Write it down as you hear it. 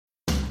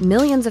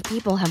Millions of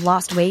people have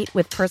lost weight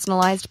with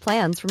personalized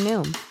plans from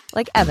Noom.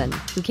 Like Evan,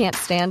 who can't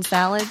stand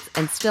salads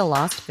and still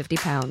lost 50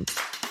 pounds.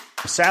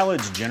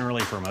 Salads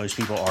generally for most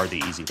people are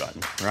the easy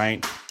button,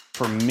 right?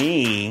 For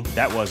me,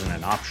 that wasn't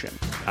an option.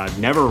 I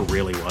never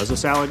really was a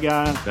salad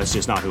guy. That's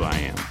just not who I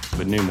am.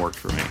 But Noom worked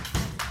for me.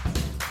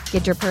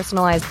 Get your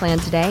personalized plan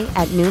today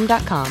at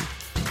Noom.com.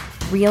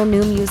 Real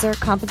Noom user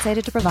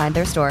compensated to provide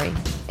their story.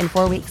 In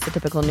 4 weeks, the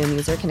typical Noom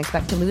user can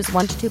expect to lose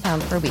 1 to 2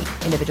 pounds per week.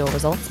 Individual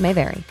results may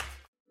vary.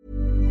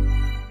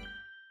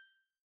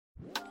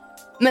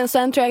 Men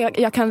sen tror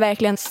jag kan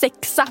verkligen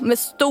sexa med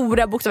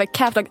stora bokstäver,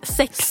 capital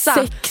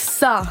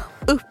sexa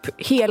upp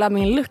hela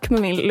min look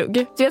med min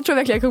lugg. Så jag tror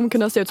verkligen jag kommer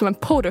kunna se ut som en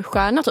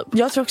porrstjärna typ.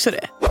 Jag tror också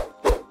det.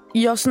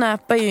 Jag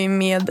snappar ju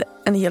med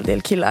en hel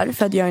del killar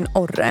för att jag är en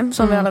orre,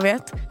 som vi alla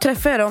vet.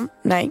 Träffar jag dem?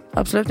 Nej,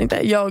 absolut inte.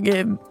 Jag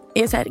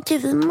är så här,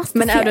 gud, vi måste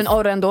Men ses. är du en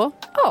orre ändå?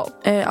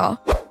 Ja.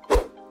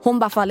 Hon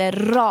bara faller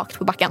rakt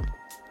på backen.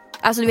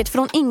 Alltså du vet,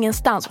 från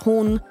ingenstans.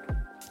 Hon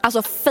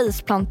alltså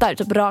faceplantar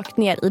typ rakt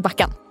ner i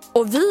backen.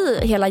 Och vi,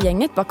 hela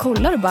gänget, bara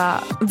kollar och bara,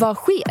 vad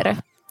sker?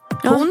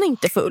 Hon är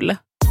inte full.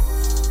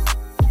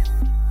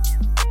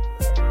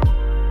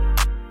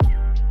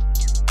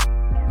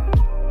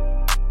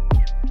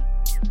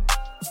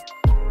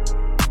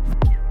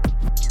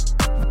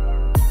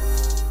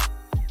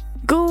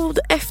 God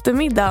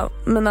eftermiddag,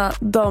 mina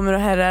damer och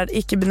herrar,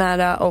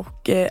 icke-binära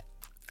och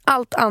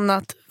allt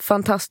annat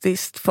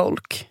fantastiskt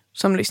folk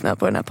som lyssnar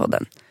på den här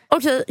podden.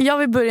 Okej, jag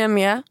vill börja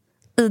med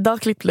Ida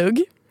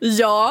Klipplugg.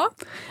 Ja.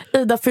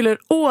 Ida fyller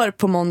år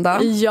på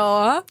måndag.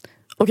 Ja.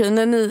 Okej,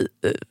 när ni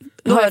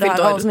hör det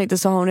här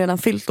avsnittet så har hon redan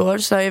fyllt år.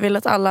 Så jag vill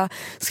att alla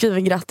skriver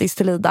grattis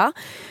till Ida.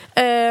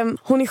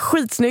 Hon är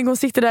skitsnygg, hon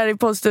sitter där i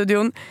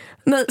poddstudion.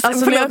 Nej,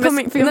 alltså när jag kom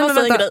in,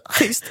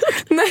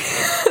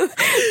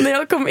 när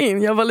jag kom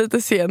in, jag var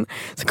lite sen.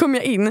 Så kom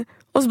jag in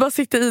och så bara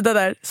sitter Ida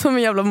där som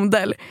en jävla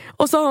modell.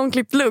 Och så har hon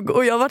klippt lugg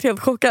och jag var helt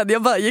chockad.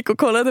 Jag bara gick och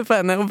kollade på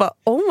henne och bara,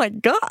 oh my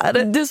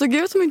god. Det såg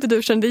ut som inte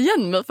du kände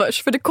igen mig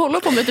först. För du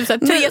kollade på mig typ så här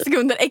 3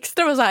 sekunder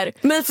extra och så här.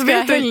 Nej, ska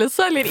jag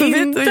hälsa eller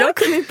inte? Jag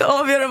kunde inte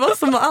avgöra vad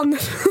som var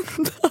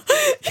annorlunda.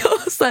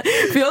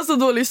 För jag har så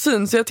dålig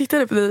syn så jag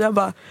tittade på dig och jag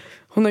bara,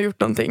 hon har gjort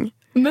någonting.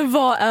 Men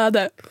vad är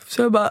det?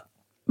 Så jag bara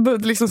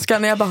började liksom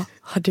skanna. Jag bara,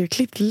 har du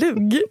klippt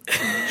lugg?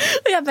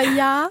 Och jag bara,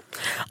 ja.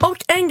 Och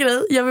en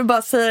grej, jag vill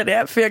bara säga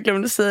det, för jag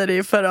glömde säga det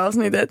i förra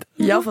avsnittet.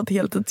 Jag har fått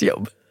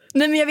heltidsjobb.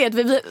 Nej men jag vet,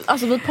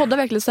 vi poddar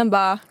verkligen sen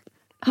bara,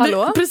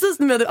 hallå? Precis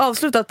när vi hade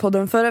avslutat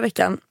podden förra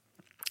veckan.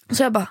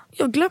 Så jag bara,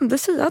 jag glömde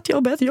säga att jag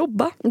har börjat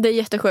jobba. Det är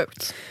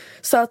jättesjukt.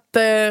 Så att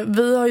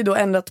vi har ju då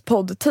ändrat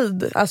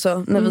poddtid,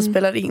 alltså när vi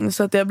spelar in.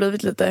 Så att det har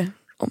blivit lite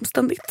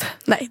omständigt.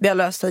 Nej, det har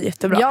löst sig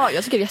jättebra. Ja,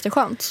 jag tycker det är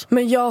jätteskönt.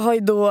 Men jag har ju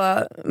då,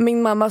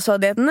 min mamma sa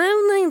det att nej,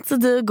 när inte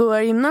du går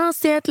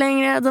gymnasiet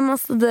längre, då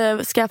måste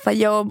du skaffa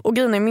jobb. Och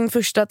grejen är, min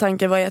första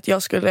tanke var att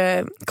jag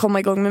skulle komma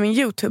igång med min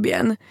YouTube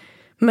igen.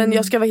 Men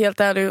jag ska vara helt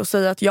ärlig och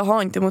säga att jag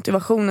har inte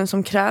motivationen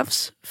som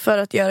krävs för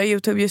att göra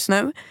YouTube just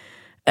nu.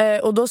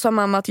 Och då sa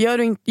mamma att gör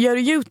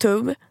du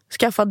YouTube,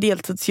 skaffa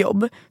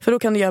deltidsjobb. För då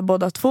kan du göra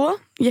båda två,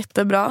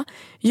 jättebra.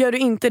 Gör du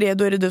inte det,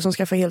 då är det du som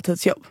skaffar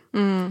heltidsjobb.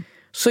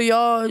 Så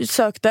jag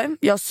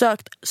har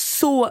sökt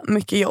så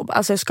mycket jobb.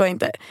 Alltså jag ska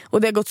inte.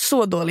 Och det har gått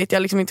så dåligt. Jag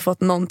har liksom inte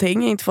fått någonting.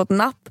 Jag har inte fått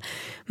napp.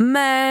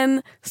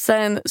 Men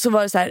sen så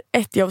var det så här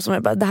ett jobb som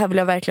jag bara, det här vill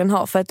jag verkligen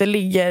ha. För att det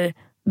ligger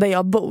där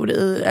jag bor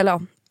i, eller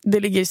ja, det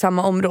ligger i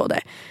samma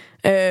område.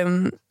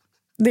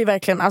 Det är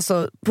verkligen,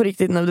 alltså på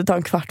riktigt nu, det tar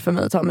en kvart för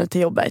mig att ta mig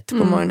till jobbet på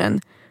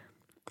morgonen.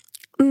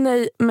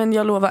 Nej, men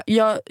jag lovar,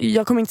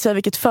 jag kommer inte säga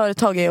vilket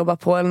företag jag jobbar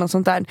på eller något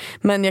sånt där.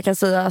 Men jag kan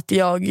säga att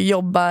jag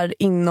jobbar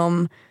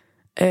inom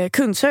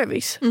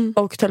kundservice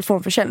och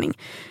telefonförsäljning.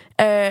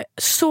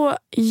 Så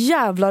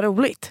jävla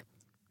roligt.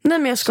 Nej,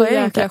 men jag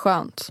skojar inte.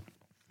 Skönt.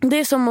 Det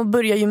är som att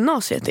börja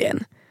gymnasiet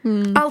igen.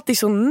 Allt är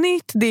så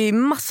nytt, det är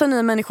massa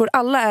nya människor.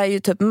 Alla är ju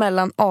typ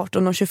mellan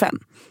 18 och 25.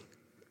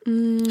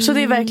 Så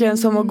det är verkligen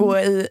som att gå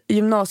i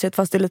gymnasiet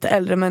fast det är lite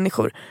äldre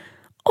människor.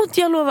 Och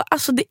jag lovar,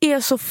 alltså det är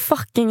så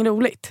fucking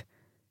roligt.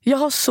 Jag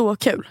har så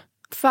kul.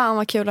 Fan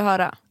vad kul att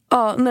höra.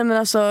 Ja, nej men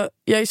alltså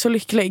jag är så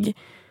lycklig.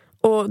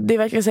 Och det är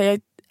verkligen så här,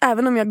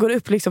 även om jag går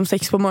upp liksom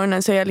 6 på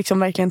morgonen så är jag liksom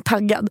verkligen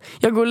taggad.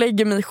 Jag går och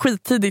lägger mig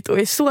skittidigt och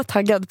är så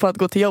taggad på att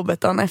gå till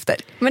jobbet dagen efter.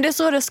 Men det är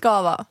så det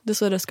ska vara. Det är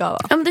så det ska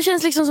vara. Ja, men det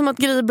känns liksom som att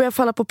grejer börjar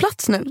falla på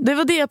plats nu. Det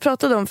var det jag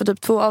pratade om för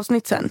typ 2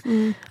 avsnitt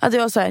sen. Att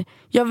jag var så här,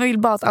 jag vill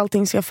bara att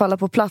allting ska falla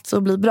på plats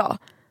och bli bra.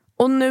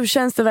 Och nu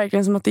känns det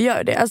verkligen som att det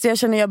gör det. Alltså jag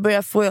känner att jag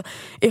börjar få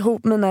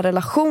ihop mina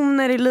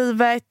relationer i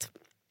livet.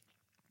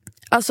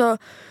 Alltså,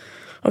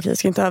 okej, jag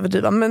ska inte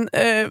överdriva, men alltså,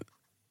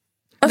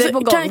 det är på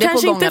gång,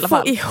 kanske i inte alla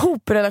fall. få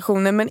ihop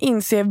relationer, men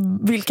inse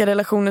vilka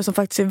relationer som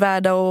faktiskt är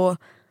värda att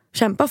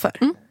kämpa för.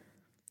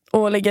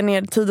 Och lägga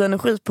ner tid och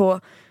energi på.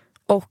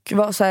 Och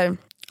vara så här,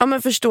 ja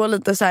men förstå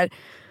lite så här,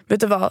 vet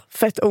du vad,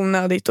 fett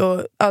onödigt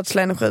och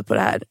ödsla energi på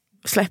det här.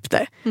 Släpp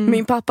det.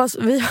 Min pappas,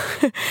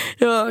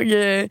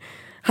 jag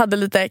hade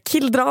lite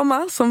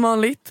killdrama som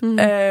vanligt.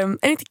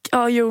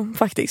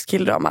 Faktiskt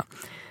killdrama.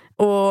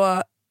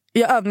 Och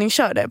jag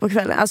övningskörde på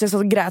kvällen. Alltså jag satt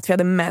och grät för jag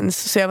hade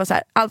mens. Så jag var så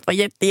här, allt var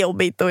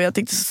jättejobbigt och jag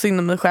tyckte så synd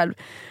om mig själv.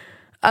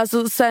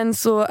 Alltså sen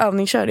så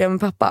övningskörde jag med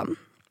pappa.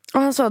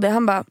 Och han sa det,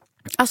 han bara,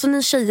 alltså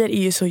ni tjejer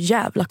är ju så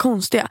jävla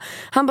konstiga.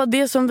 Han bara,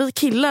 det som vi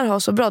killar har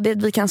så bra, det är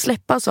att vi kan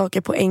släppa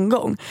saker på en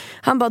gång.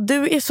 Han bara,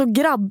 du är så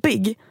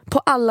grabbig på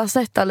alla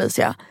sätt,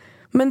 Alicia.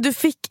 Men du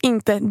fick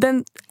inte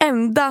den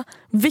enda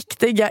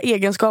viktiga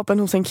egenskapen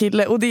hos en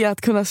kille, och det är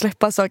att kunna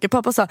släppa saker.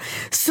 Pappa sa,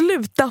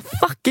 sluta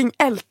fucking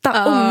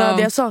älta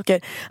onödiga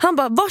saker. Han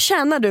bara, vad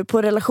tjänar du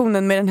på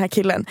relationen med den här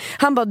killen?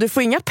 Han bara, du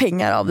får inga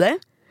pengar av det.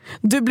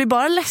 Du blir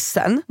bara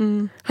ledsen.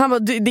 Han bara,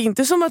 det är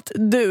inte som att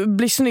du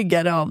blir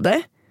snyggare av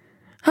det.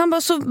 Han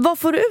bara, så vad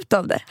får du ut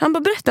av det? Han bara,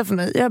 berätta för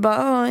mig. Jag bara,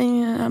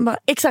 han bara,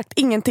 exakt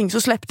ingenting,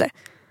 så släpp det.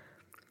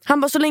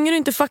 Han bara, så länge du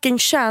inte fucking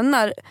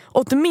tjänar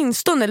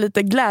åtminstone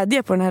lite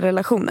glädje på den här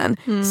relationen,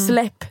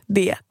 släpp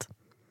det.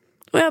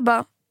 Och jag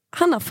bara,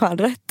 han har fan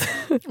rätt.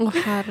 Åh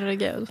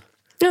herregud.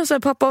 Jag sa,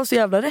 pappa har så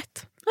jävla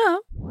rätt.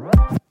 Ja.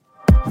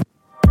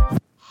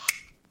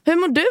 Hur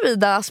mår du,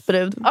 Ida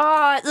Asperud?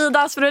 Ida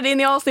Asperud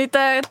in i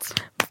avsnittet.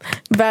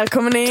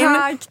 Välkommen in.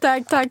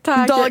 Tack.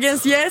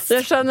 Dagens gäst.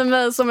 Jag känner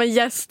mig som en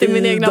gäst i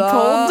min egna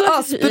podd.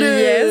 Asperud.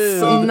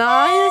 Yes.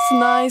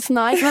 Nice.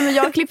 Men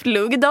jag har klippt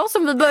lugg idag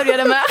som vi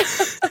började med.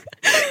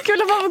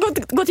 Kul att bara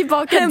gå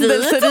tillbaka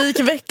händelserik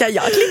vecka.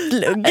 Jag har klippt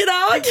lugg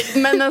idag.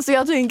 Men alltså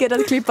jag tänker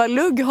att klippa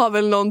lugg har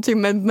väl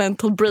någonting med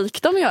mental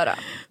breakdown att göra.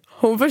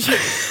 Hon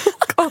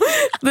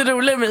det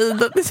roliga med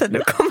Ida, det är så här, nu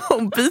kommer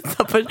hon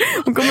byta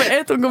hon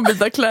kommer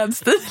byta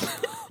klädstil.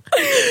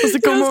 Och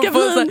så kommer hon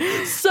få så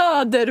här,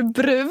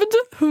 söderbrud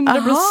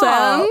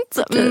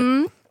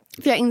 100%.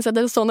 För jag insåg att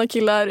det är såna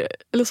killar,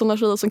 eller såna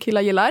tjejer som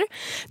killar gillar.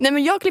 Nej,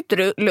 men jag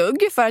klippte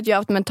lugg för att jag har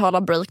haft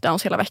mentala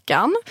breakdowns hela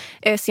veckan.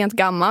 Sent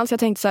gammal. Så jag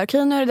tänkte så här,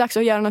 okej, nu är det dags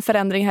att göra en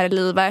förändring här i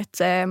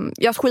livet.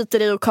 Jag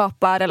skiter i att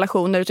kapa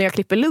relationer, utan jag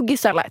klipper lugg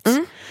istället.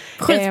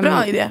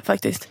 Skitbra idé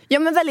faktiskt. Ja,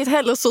 men väldigt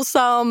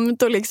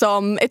hälsosamt och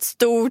liksom ett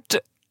stort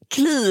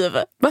kliv.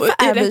 Varför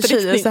är vi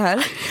tjejer så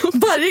här?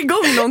 Varje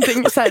gång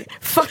någonting så här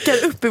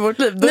fuckar upp i vårt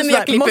liv, då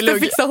måste jag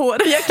fixa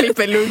håret. Jag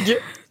klipper lugg.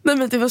 Nej,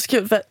 men det var så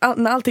kul, för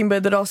när allting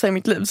började rasa i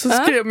mitt liv så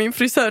skrev min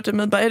frisör till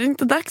mig, bara, är det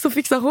inte dags att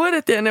fixa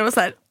håret igen? Jag var så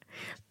här,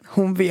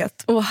 hon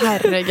vet. Åh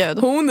herregud.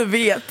 Hon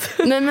vet.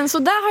 Nej, men så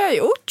där har jag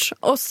gjort.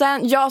 Och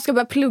sen, jag ska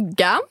börja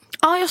plugga.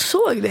 Ja, jag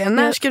såg det.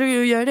 När ska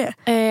du göra det?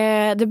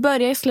 Det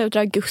börjar i slutet av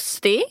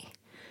augusti.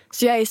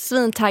 Så jag är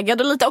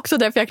svintaggad, och lite också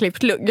därför jag har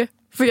klippt lugg.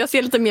 För jag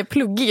ser lite mer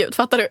pluggig ut,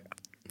 fattar du?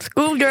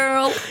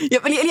 Schoolgirl.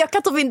 Jag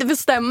kan typ inte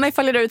bestämma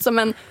ifall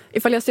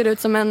jag ser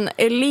ut som en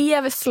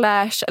elev /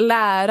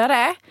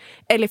 lärare,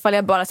 eller ifall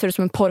jag bara ser ut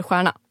som en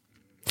porrstjärna.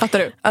 Fattar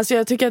du? Alltså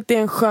jag tycker att det är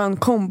en skön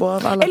kombo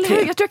av alla eller tre.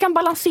 Hur? Jag tror jag kan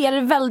balansera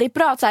det väldigt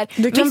bra. Så här,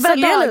 du kan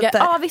välja lite.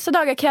 Ja, vissa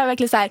dagar kan jag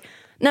verkligen så här,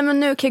 nej men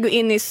nu kan jag gå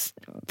in i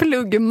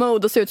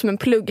pluggmode och se ut som en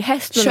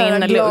plugghäst med köra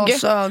min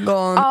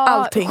glasögon,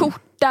 allting.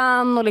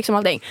 Skjortan och liksom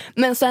allting.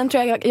 Men sen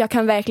tror jag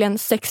kan verkligen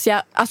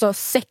sexa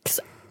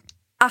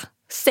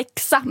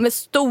med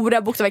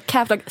stora bokstäver,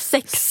 capital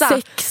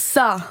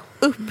sexa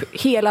upp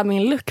hela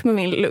min look med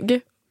min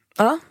lugg.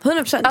 Ja,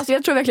 100%. Alltså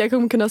jag tror verkligen jag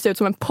kommer kunna se ut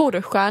som en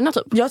porrstjärna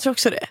typ. Jag tror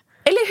också det.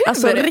 Eller hur?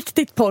 Alltså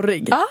riktigt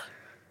porrig. Ja.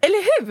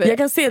 Eller hur? Jag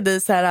kan se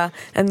dig så här,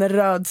 en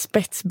röd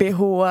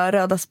spets-BH,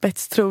 röda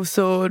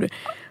spetstrosor.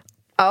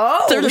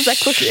 Typ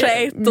lite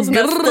korsett och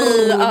sådana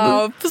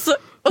stri-ups.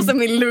 Och så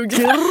min lugg.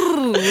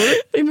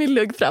 Min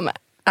lugg framme.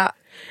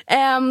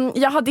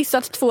 Jag har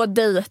dissat 2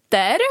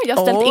 dejter. Jag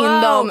har ställt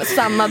in dem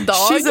samma dag.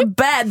 She's a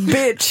bad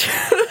bitch.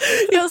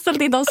 Jag har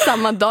ställt in dem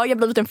samma dag. Jag har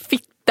blivit en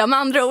fitta med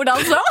andra ord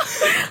alltså.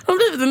 Jag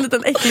har blivit en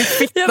liten äcklig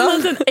fitta. Jag har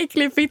blivit en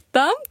äcklig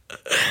fitta.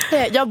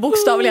 Jag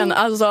bokstavligen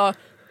alltså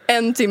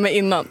 1 timme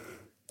innan.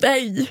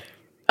 Nej.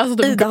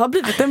 Alltså, Ida har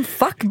blivit en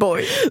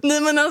fuckboy.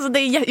 Nej, men alltså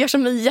jag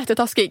känner mig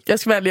jättetaskig. Jag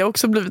ska välja,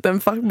 också blivit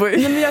en fuckboy.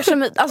 Nej, men jag känner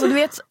mig, alltså du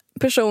vet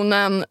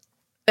personen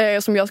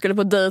som jag skulle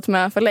på dejt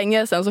med för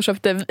länge sedan, så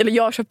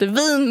jag köpte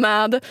vin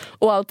med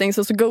och allting,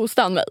 så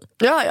ghostade han mig.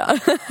 Ja.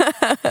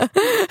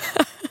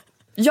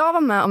 Jag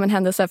var med om en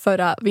händelse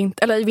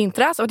i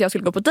vintras, och att jag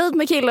skulle gå på dejt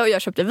med kille, och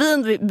jag köpte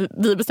vin,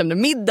 vi bestämde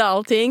middag,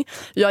 allting.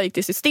 Jag gick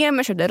till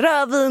systemet, köpte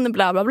rödvin,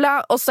 bla bla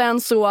bla, och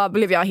sen så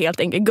blev jag helt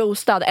enkelt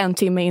ghostad 1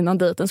 timme innan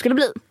dejten skulle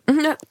bli.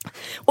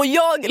 Och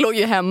jag låg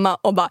ju hemma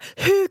och bara,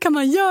 hur kan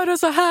man göra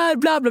så här,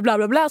 bla bla bla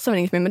bla bla. Så var det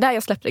inget mer med det,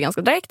 jag släppte det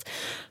ganska direkt.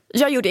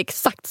 Jag gjorde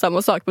exakt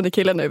samma sak med den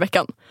killen nu i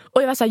veckan.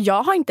 Och jag var så här,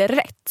 jag har inte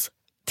rätt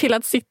till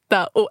att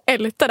sitta och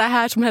älta det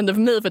här som hände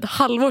för mig för ett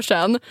halvår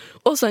sedan.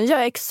 Och sen gör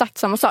jag exakt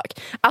samma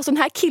sak. Alltså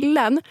den här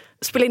killen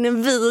spelade in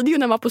en video när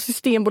han var på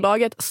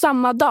Systembolaget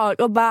samma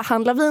dag och bara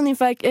handla vin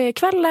inför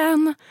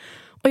kvällen.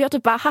 Och jag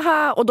typ bara,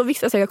 haha. Och då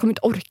visste jag att jag kommer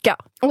inte orka.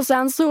 Och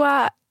sen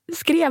så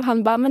skrev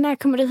han bara, men när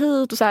kommer du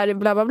hit? Och så här,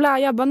 bla bla bla.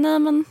 Jag bara, nej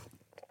men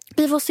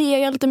vi får se,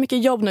 jag har lite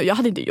mycket jobb nu. Jag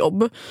hade inte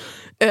jobb.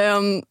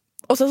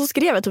 Och sen så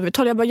skrev jag typ,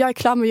 jag bara, jag är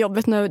klar med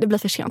jobbet nu, det blir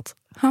för sent.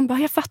 Han bara,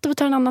 jag fattar, vi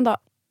tar en annan dag.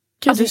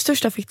 Gud, du är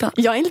största fittan.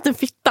 Jag är en liten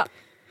fitta.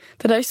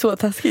 Det där är så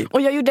taskigt.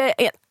 Och jag gjorde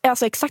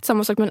alltså exakt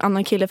samma sak med en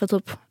annan kille för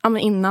typ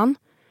innan.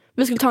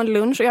 Vi skulle ta en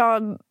lunch och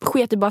jag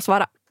sket i bara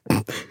svara.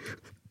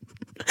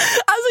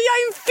 Alltså jag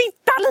är en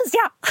fitta,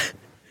 Alicia.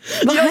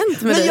 Vad har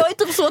hänt med men dig? jag är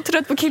typ så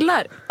trött på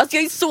killar. Alltså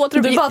jag är så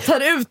trött på Du bara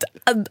tar ut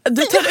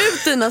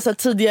dina så här,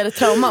 tidigare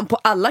trauman på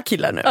alla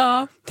killar nu.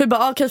 Ja. Du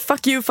bara okej,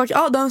 fuck you, fuck.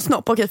 Ja, du har en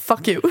snopp, okej,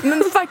 fuck you.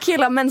 Men fuck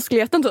hela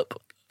mänskligheten typ.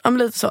 Ja, men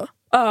lite så.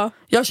 Ja.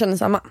 Jag känner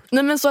samma.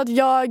 Nej men så att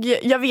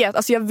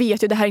jag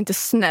vet ju det här är inte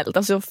snällt.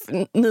 Alltså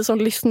ni som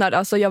lyssnar,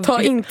 alltså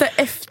Ta inte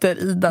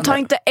efter Ida. Ta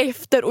inte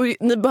efter, och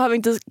ni behöver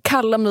inte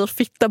kalla mig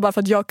fitta bara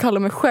för att jag kallar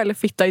mig själv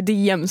fitta i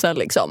DM sen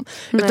liksom.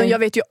 Utan jag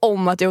vet ju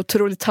om att det är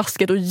otroligt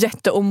taskigt och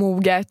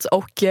jätteomoget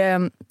och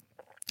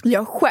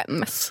jag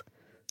skäms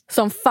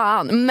som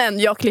fan, men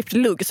jag har klippt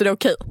lugg så det är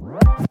okej.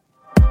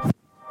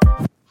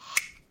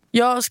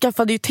 Jag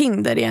skaffade ju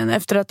Tinder igen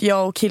efter att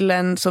jag och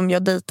killen som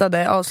jag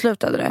dejtade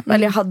avslutade det.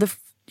 Eller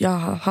jag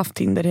har haft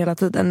Tinder hela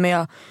tiden, men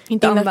jag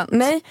Inte använt.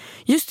 Nej,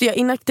 just det, jag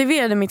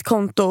inaktiverade mitt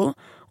konto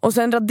och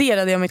sen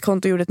raderade jag mitt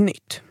konto och gjorde ett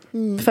nytt.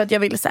 För att jag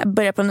ville så här,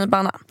 börja på en ny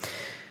bana.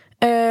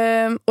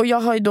 Och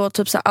jag har ju då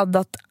typ så här,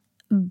 addat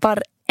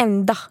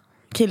varenda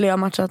kille jag har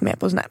matchat med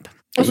på Snap.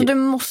 Alltså du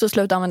måste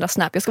sluta använda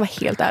Snap, jag ska vara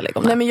helt ärlig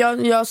om det. Nej,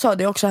 men jag sa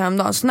det också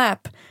häromdagen.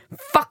 Snap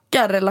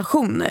fuckar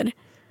relationer.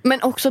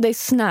 Men också det är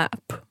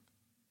Snap.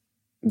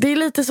 Det är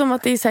lite som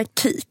att det är så här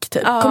Kik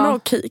typ. Kommer du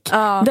ihåg Kik?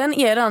 Den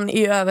eran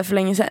är ju över för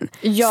länge sedan.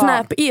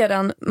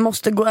 Snap-eran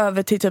måste gå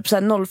över till typ så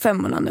här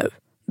 05-orna nu.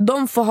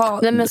 De får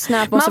ha... Nej, men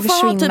Snap måste man får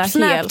ha försvinna typ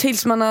Snap helt.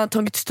 tills man har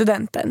tagit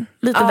studenten.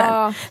 Lite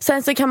där.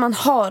 Sen så kan man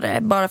ha det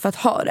bara för att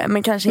ha det.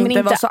 Men kanske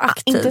inte vara så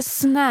aktiv. Inte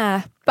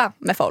snappa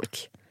med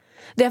folk.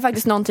 Det är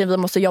faktiskt någonting vi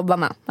måste jobba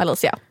med,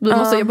 Alicia. Vi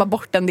måste jobba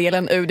bort den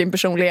delen ur din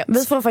personlighet.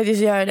 Vi får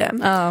faktiskt göra det.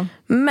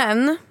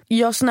 Men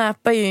jag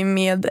snappar ju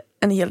med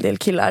en hel del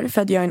killar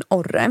för att jag är en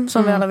orre,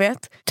 som vi alla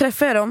vet.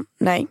 Träffar jag dem?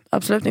 Nej,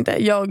 absolut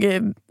inte. Jag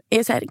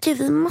är så här, okej,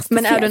 vi måste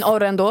men ses. är du en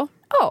orre ändå?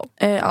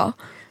 Ja.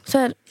 Så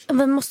här,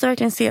 vi måste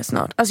verkligen ses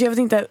snart. Alltså jag vet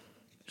inte,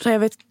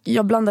 så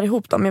jag blandar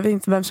ihop dem. Jag vet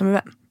inte vem som är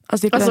vem.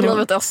 Alltså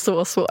livet är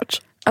så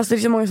svårt. Alltså det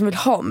är så många som vill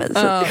ha mig.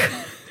 Så.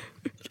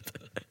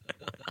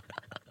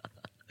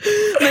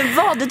 Men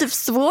var det typ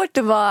svårt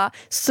att vara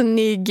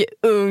snygg,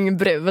 ung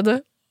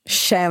brud?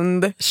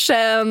 Känd,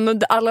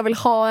 alla vill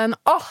ha en.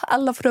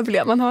 Alla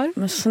problem man har.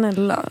 Men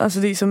snälla, alltså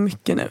det är så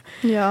mycket nu.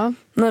 Ja.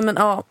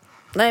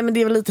 Nej men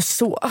det är väl lite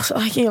så, alltså,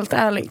 helt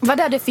ärligt. Vad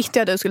är det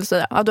fittiga du skulle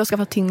säga? Att du har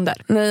skaffat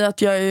Tinder? Nej,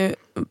 att jag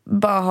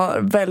bara har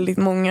väldigt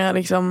många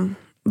liksom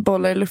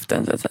bollar i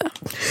luften så att säga.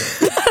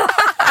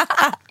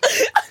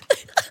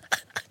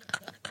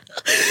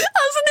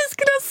 Alltså ni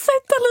skulle ha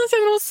sett Alicia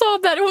när hon sa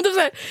där. Hon typ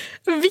såhär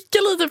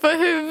vickade lite på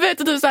huvudet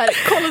och typ såhär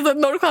kollade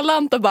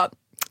nonchalant och bara,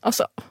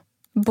 alltså,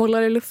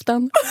 bollar i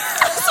luften.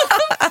 Alltså,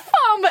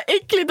 fan vad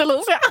äckligt,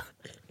 Alicia.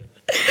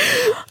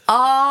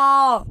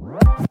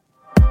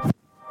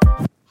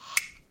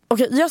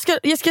 Okej,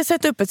 jag ska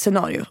sätta upp ett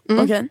scenario.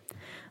 Okej?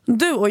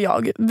 Du och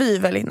jag, vi är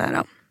väldigt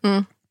nära.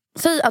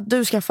 Säg att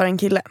du skaffar en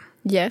kille.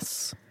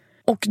 Yes.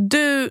 Och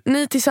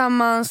ni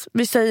tillsammans,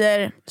 vi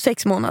säger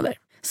 6 månader.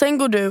 Sen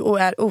går du och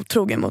är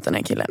otrogen mot den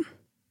här killen.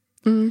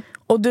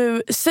 Och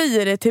du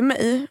säger det till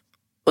mig.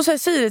 Och så här,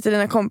 säger det till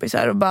dina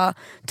kompisar. Och bara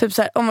typ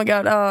så här, oh my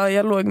god,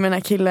 jag låg med den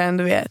här killen,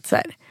 du vet så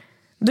här.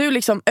 Du är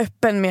liksom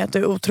öppen med att du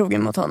är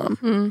otrogen mot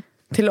honom.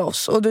 Till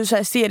oss. Och du så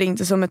här, ser det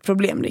inte som ett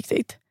problem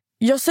riktigt.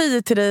 Jag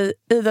säger till dig,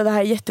 Ida, det här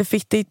är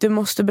jättefittigt, du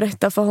måste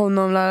berätta för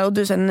honom. Och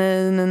du säger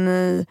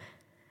nej.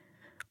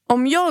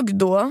 Om jag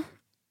då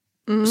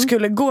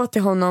skulle gå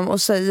till honom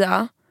och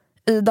säga,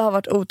 Ida har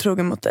varit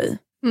otrogen mot dig.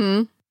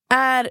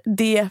 Är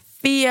det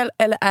fel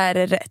eller är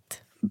det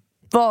rätt?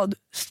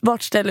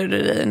 Vart ställer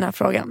du dig i den här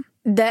frågan?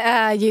 Det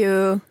är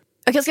ju...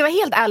 Jag ska vara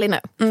helt ärlig nu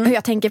hur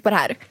jag tänker på det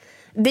här.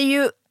 Det är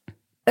ju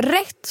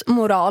rätt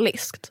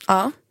moraliskt.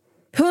 Ja.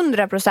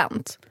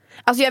 100%.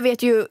 Alltså jag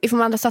vet ju, ifall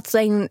man hade satt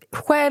sig in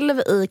själv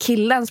i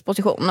killens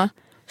position,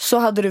 så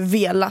hade du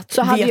velat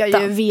så hade veta.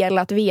 jag ju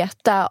velat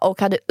veta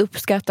och hade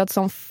uppskattat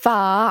som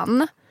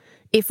fan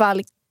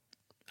ifall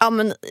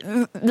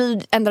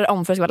vi ändrade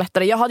om för att det ska vara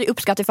lättare. Jag hade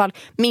uppskattat ifall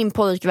min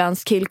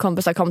pojkväns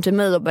killkompisar kom till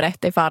mig och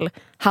berättade ifall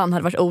han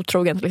hade varit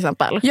otrogen till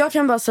exempel. Jag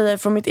kan bara säga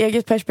från mitt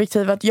eget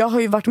perspektiv att jag har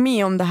ju varit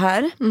med om det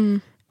här.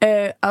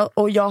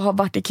 Och jag har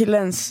varit i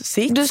killens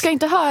sits. Du ska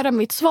inte höra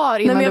mitt svar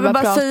innan du bara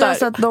pratar. Jag vill bara säga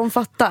så att de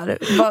fattar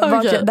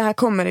vart det här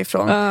kommer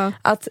ifrån.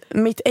 Att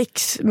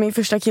min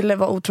första kille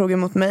var otrogen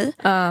mot mig.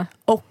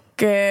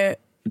 Och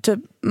typ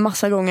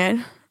massa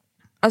gånger.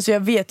 Alltså jag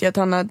vet ju att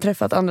han har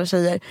träffat andra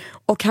tjejer.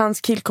 Och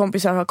hans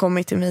killkompisar har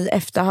kommit till mig i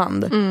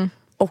efterhand.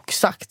 Och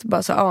sagt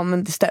bara så,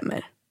 men det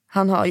stämmer.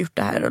 Han har gjort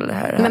det här och det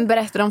här. Men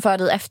berättade de för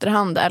dig i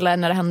efterhand eller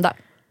när det hände?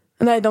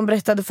 Nej, de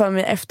berättade för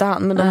mig i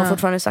efterhand. Men de har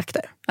fortfarande sagt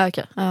det.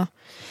 Okej.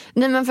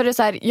 Nej, men för det är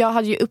så här, jag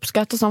hade ju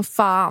uppskattat som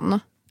fan.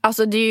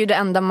 Alltså det är ju det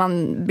enda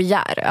man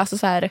begär. Alltså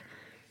så här,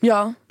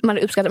 ja. Man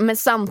uppskattar. Men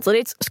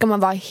samtidigt ska man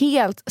vara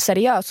helt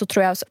seriös, så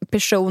tror jag att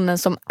personen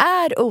som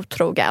är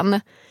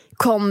otrogen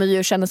kommer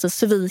ju känna sig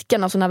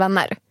sviken av sina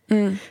vänner.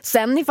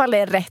 Sen ifall det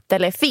är rätt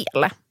eller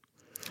fel,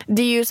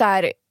 det är ju så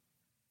här,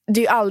 det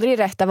är ju aldrig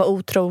rätt att vara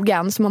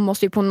otrogen, så man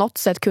måste ju på något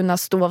sätt kunna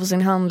stå för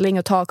sin handling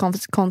och ta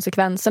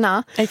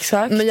konsekvenserna.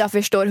 Exakt. Men jag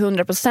förstår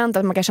 100%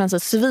 att man kan känna sig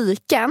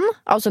sviken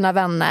av sina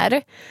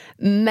vänner,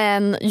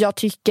 men jag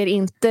tycker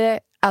inte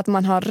att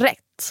man har rätt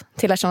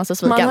till att känna sig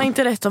sviken. Man har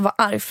inte rätt att vara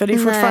arg, för det är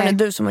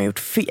fortfarande du som har gjort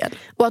fel.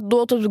 Och att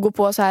då typ gå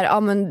på så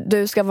här, men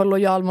du ska vara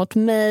lojal mot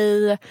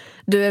mig,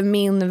 du är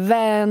min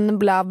vän,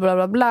 bla bla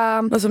bla bla.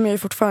 Alltså jag är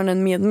fortfarande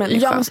en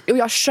medmänniska. Och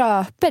jag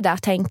köper det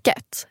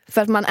tänket,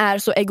 för att man är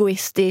så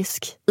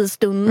egoistisk i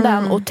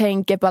stunden och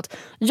tänker på att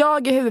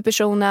jag är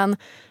huvudpersonen.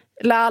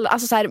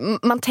 Alltså så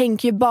här, man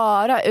tänker ju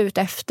bara ut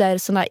efter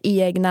sina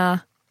egna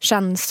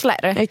känslor.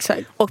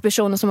 Exakt. Och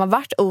personer som har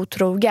varit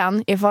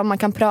otrogen, ifall man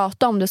kan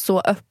prata om det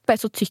så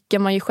öppet, så tycker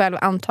man ju själv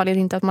antagligen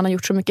inte att man har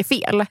gjort så mycket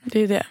fel. Det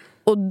är det.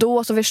 Och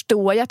då så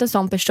förstår jag att en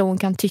sån person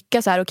kan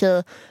tycka så här: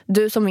 okej,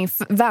 du som min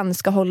vän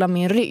ska hålla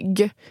min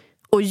rygg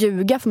och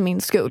ljuga för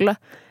min skull.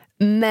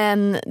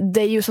 Men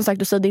det är ju som sagt,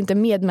 du säger, det är inte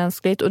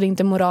medmänskligt och det är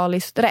inte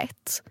moraliskt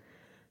rätt.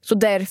 Så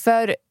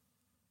därför,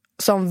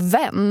 som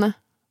vän,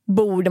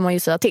 borde man ju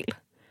säga till.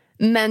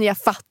 Men jag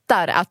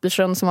fattar att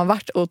personen som har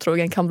varit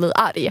otrogen kan bli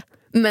arg,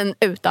 men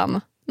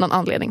utan någon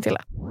anledning till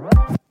det.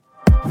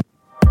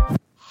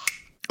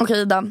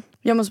 Okej, Ida,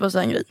 jag måste bara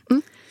säga en grej.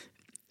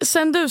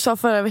 Sen du sa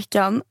förra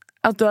veckan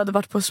att du hade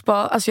varit på spa,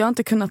 alltså jag har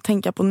inte kunnat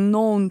tänka på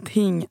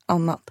någonting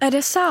annat. Är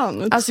det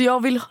sant? Alltså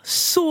jag vill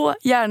så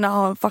gärna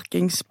ha en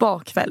fucking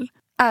spakväll.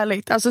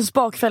 Ärligt, alltså en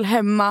spakväll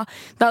hemma.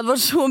 Det hade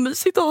varit så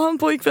mysigt att ha en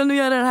pojkvän och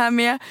göra det här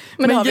med.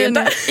 Men har vi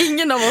inte.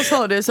 Ingen av oss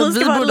har det, så vi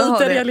vi ska borde vara ha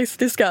lite det.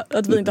 realistiska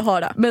att vi inte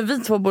har det. Men vi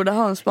två borde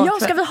ha en spakväll.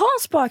 Ja, ska vi ha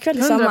en spakväll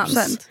tillsammans?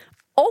 100%.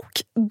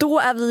 Och då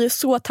är vi ju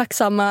så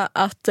tacksamma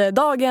att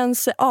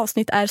dagens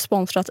avsnitt är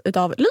sponsrat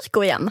utav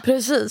Lyko igen.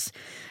 Precis.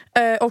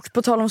 Och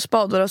på tal om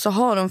spa då, så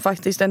har de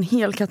faktiskt en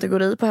hel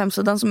kategori på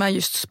hemsidan som är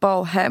just spa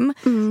och hem.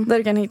 Där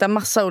du kan hitta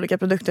massa olika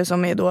produkter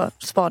som är då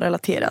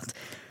spa-relaterat.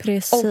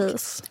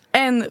 Precis. Och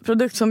en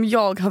produkt som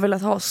jag har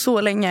velat ha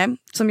så länge,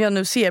 som jag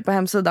nu ser på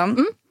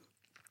hemsidan,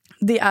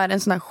 det är en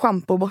sån här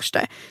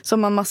shampooborste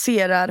som man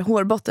masserar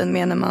hårbotten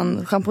med när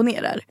man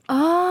schamponerar.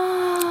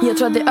 Jag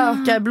tror att det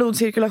ökar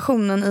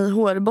blodcirkulationen i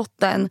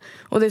hårbotten,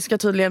 och det ska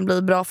tydligen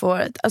bli bra för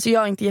håret. Alltså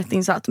jag är inte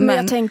jätteinsatt, Men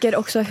jag tänker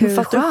också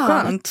hur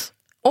skönt.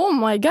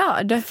 Oh my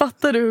god.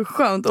 Fattar du hur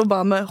skönt och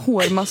bara med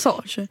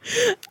hårmassage?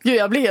 Gud,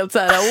 jag blir helt så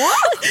här.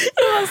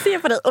 Jag ser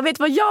på dig. Och vet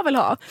du vad jag vill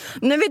ha?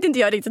 Nu vet inte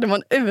jag riktigt hur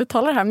man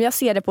uttalar det här, men jag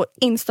ser det på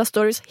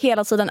Insta-stories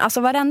hela tiden.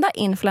 Alltså varenda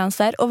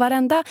influencer och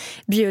varenda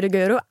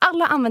beautyguru,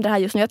 alla använder det här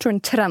just nu. Jag tror det är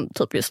en trend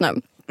typ just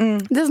nu.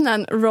 Det är sån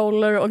här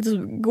roller och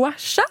typ gua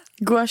sha.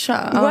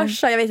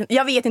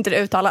 Jag vet inte hur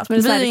det uttalas,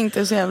 men det är vi är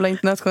inte så jävla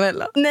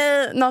internationella.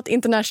 Nej, not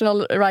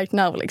international right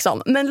now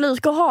liksom. Men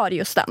Lyko har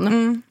just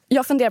den.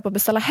 Jag funderar på att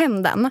beställa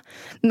hem den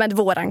med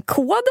våran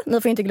kod.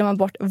 Ni får inte glömma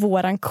bort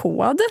våran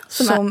kod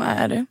som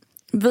är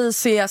vi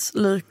ses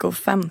Lyko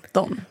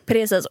 15.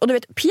 Precis, och du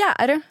vet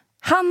Pierre,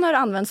 han har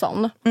använt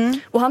sån.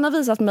 Och han har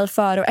visat mig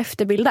för- och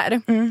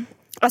efterbilder.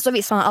 Alltså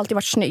visst, han har alltid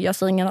varit snygg, jag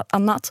säger inget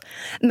annat.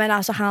 Men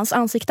alltså hans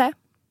ansikte,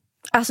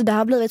 alltså det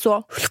har blivit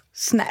så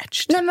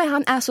snatched. Nej, men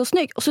han är så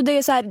snygg. Och så det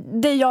är så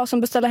här, det är jag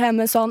som beställer hem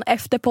en sån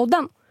efter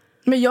podden.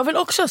 Men jag vill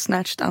också ha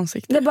snatched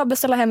ansikte. Det är bara att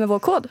beställa hem med vår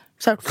kod.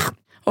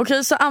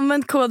 Okej, så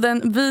använd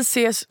koden vi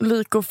ses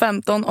Lyko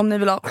 15 om ni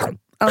vill ha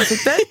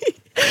ansikte.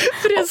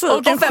 Precis.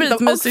 Och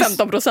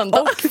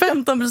 15%. Och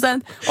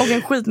 15%. Och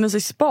en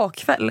skitmysig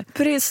spakväll.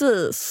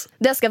 Precis.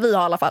 Det ska vi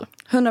ha i alla fall.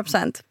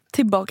 100%.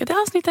 Tillbaka till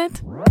avsnittet.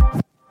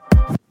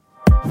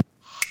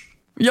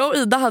 Jag och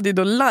Ida hade ju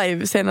då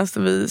live senast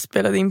vi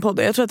spelade in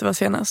podden. Jag tror att det var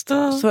senast,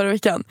 förra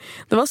veckan.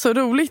 Det var så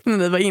roligt när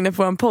vi var inne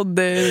på en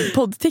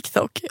podd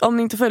TikTok. Om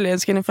ni inte följer den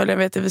ska ni följa,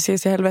 vet vi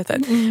ses i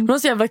helvetet. Men det var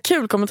så jävla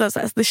kul kommentar så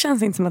här, det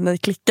känns inte som att ni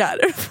klickar.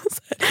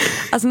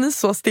 Alltså ni är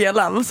så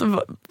stela. Va?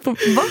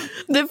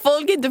 Det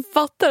folk inte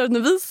fattar att när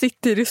vi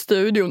sitter i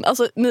studion,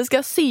 alltså ni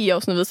ska se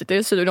oss när vi sitter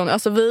i studion,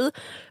 alltså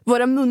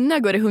våra munnar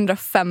går i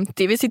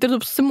 150, vi sitter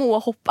typ små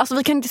hopp, alltså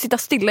vi kan inte sitta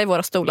stilla i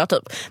våra stolar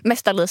typ.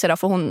 Mest Alicia då,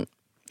 för hon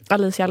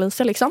Alicia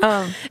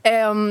liksom.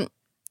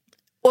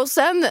 Och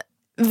sen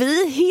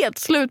vi är helt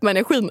slut med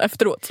energin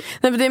efteråt.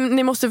 Nej, men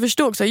ni måste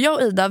förstå också, jag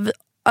och Ida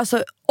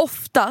alltså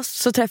oftast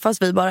så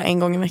träffas vi bara en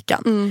gång i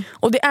veckan.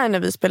 Och det är när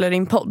vi spelar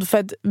in podd, för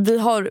att vi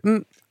har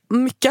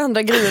mycket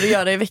andra grejer att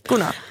göra i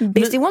veckorna.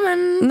 Busy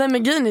woman. Nej,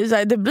 men grejen är så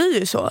här, det blir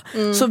ju så.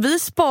 Så vi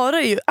sparar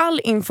ju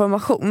all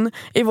information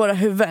i våra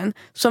huvuden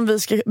som vi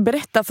ska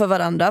berätta för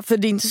varandra. För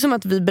det är inte som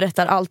att vi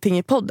berättar allting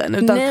i podden,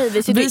 utan nej,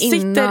 vi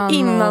sitter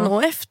innan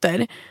och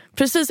efter.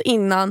 Precis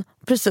innan,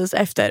 precis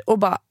efter, och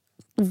bara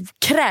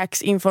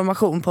kräks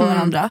information på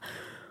varandra.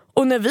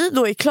 Och när vi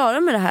då är klara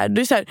med det här,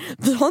 det är så här,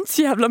 vi har inte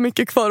så jävla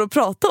mycket kvar att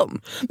prata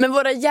om. Men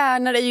våra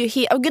hjärnor är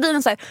ju och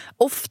grejen så här,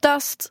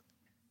 oftast,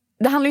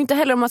 det handlar ju inte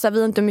heller om att så här,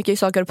 vi inte har mycket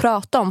saker att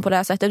prata om på det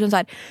här sättet, utan så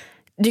här,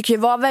 det kan ju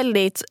vara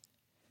väldigt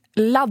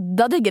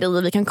laddade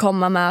grejer vi kan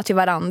komma med till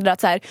varandra,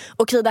 att så här,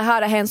 okej, det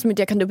här har hänt så mycket,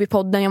 jag kan ta upp i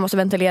podden, jag måste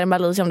ventilera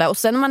med Alicia om det. Och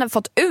sen när man har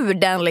fått ur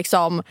den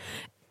liksom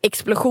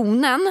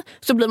explosionen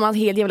så blir man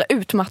helt jävla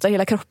utmattad i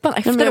hela kroppen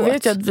efteråt. Men jag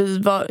vet ju att vi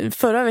var,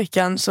 förra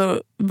veckan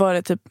så var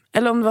det typ,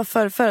 eller om det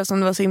var förra som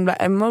det var så himla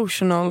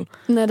emotional.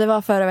 Nej, det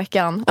var förra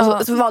veckan.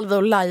 Och så valde vi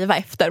att lajva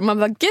efter. Man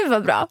bara, gud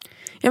vad bra.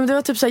 Ja, men det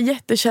var typ så här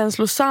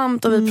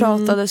jättekänslosamt och vi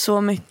pratade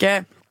så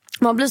mycket.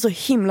 Man blir så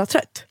himla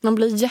trött. Man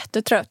blir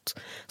jättetrött.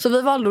 Så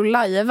vi valde att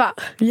lajva.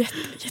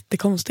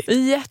 Jättekonstigt.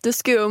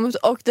 Jätteskumt.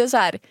 Och det är så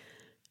här,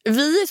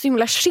 vi är så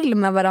himla chill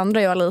med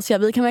varandra, jag och Alicia.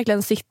 Vi kan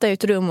verkligen sitta i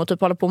ett rum och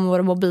typ hålla på med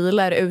våra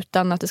mobiler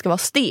utan att det ska vara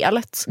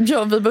stelt.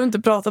 Ja, vi behöver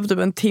inte prata på typ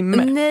en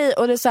timme. Nej,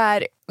 och det är så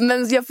här,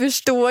 men jag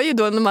förstår ju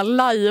då när man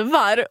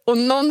lajvar och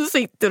någon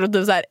sitter och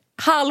typ så här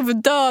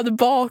halvdöd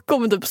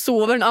bakom och typ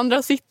sover. Den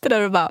andra sitter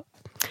där och bara,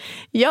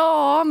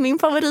 ja, min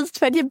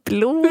favoritfärg är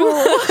blå.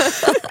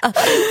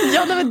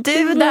 Ja, men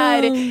du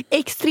där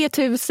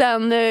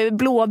X3000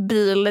 blå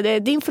bil.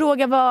 Din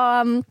fråga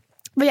var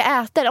vad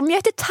jag äter. Om jag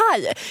äter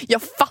thai.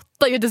 Jag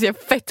fattar ju att det ser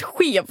fett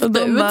skevt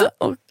ut.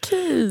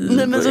 Okej.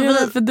 Nej, men så vad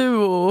är det för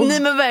duo?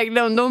 Nej, men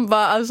verkligen, de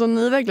bara, alltså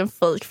ni är verkligen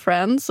fake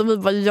friends. Och vi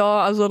bara,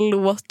 ja, alltså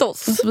låt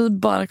oss. Så vi är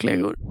bara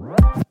kollegor.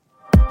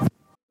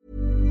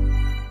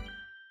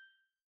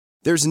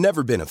 There's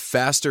never been a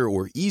faster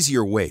or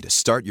easier way to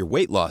start your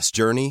weight loss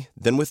journey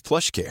than with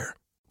PlushCare.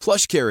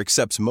 PlushCare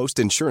accepts most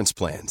insurance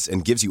plans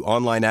and gives you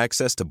online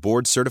access to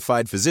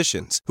board-certified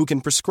physicians who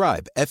can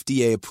prescribe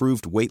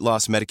FDA-approved weight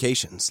loss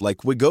medications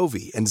like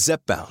Wegovy and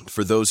Zepbound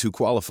for those who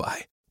qualify.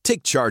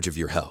 Take charge of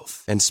your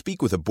health and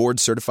speak with a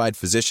board-certified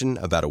physician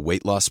about a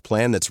weight loss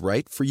plan that's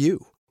right for you.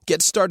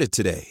 Get started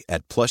today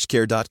at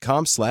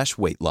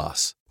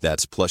plushcare.com/weightloss.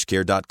 That's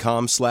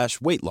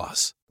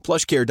plushcare.com/weightloss.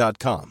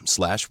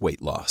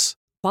 plushcare.com/weightloss.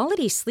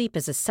 Quality sleep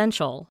is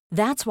essential.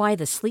 That's why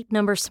the Sleep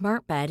Number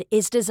Smart Bed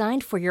is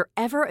designed for your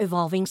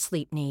ever-evolving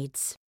sleep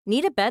needs.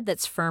 Need a bed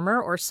that's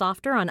firmer or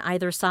softer on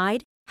either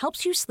side?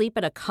 Helps you sleep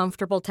at a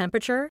comfortable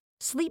temperature?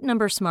 Sleep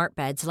Number Smart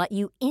Beds let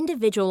you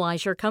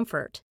individualize your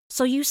comfort,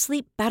 so you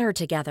sleep better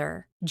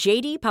together.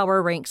 JD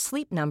Power ranks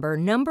Sleep Number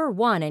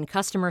 #1 in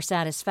customer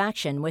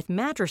satisfaction with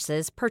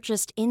mattresses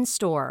purchased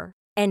in-store.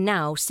 And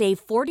now, save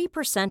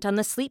 40% on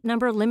the Sleep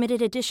Number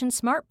Limited Edition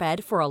Smart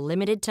Bed for a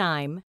limited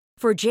time.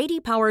 For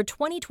JD Power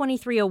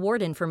 2023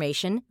 award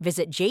information,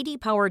 visit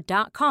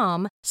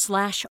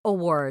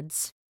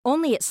jdpower.com/awards.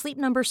 Only at Sleep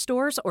Number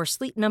stores or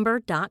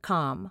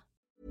sleepnumber.com.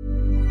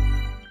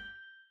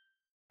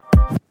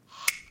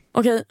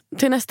 Okej,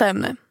 till nästa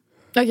ämne.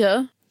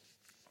 Okej.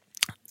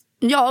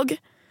 Jag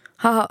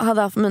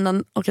hade haft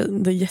mina, okej,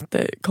 det är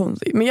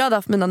jättekonstigt, men jag hade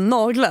haft mina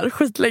naglar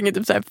skitlänge,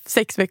 typ så här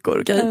 6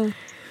 veckor, okej.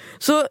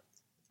 Så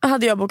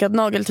hade jag bokat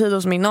nageltid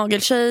hos min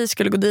nageltjej,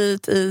 skulle gå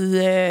dit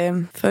i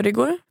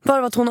förrgår.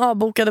 Bara att hon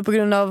avbokade på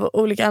grund av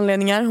olika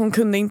anledningar. Hon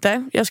kunde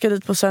inte. Jag ska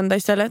dit på söndag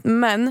istället.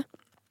 Men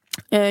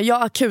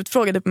jag akut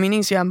frågade på min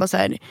Instagram bara så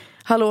här: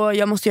 hallå,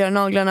 jag måste göra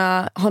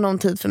naglarna, har någon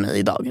tid för mig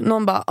idag?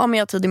 Någon bara, ja men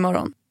jag har tid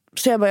imorgon.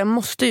 Så jag bara, jag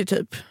måste ju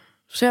typ.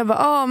 Så jag bara,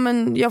 ja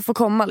men jag får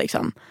komma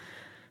liksom.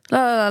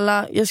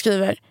 Lalala, jag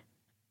skriver,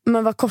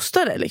 men vad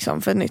kostar det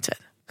liksom för ett nytt sätt?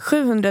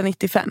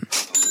 795.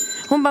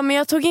 Hon bara,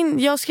 men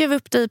jag skrev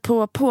upp dig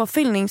på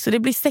påfyllning så det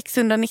blir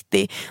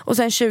 690 och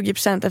sen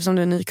 20% eftersom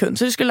du är ny kund.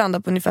 Så det skulle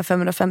landa på ungefär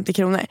 550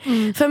 kronor.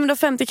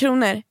 550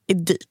 kronor är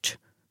dyrt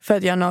för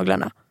att göra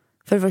naglarna,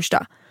 för det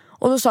första.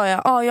 Och då sa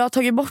jag, ja jag har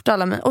tagit bort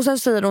alla mina. Och sen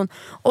säger hon,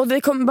 och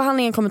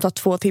behandlingen kommer ta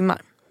 2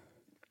 timmar.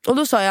 Och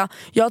då sa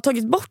jag har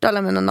tagit bort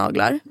alla mina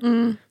naglar.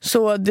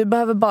 Så du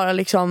behöver bara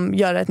liksom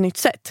göra ett nytt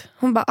sätt.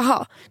 Hon bara,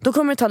 aha, då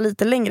kommer det ta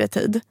lite längre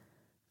tid.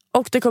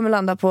 Och det kommer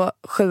landa på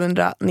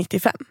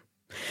 795.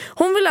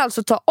 Hon vill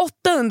alltså ta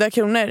 800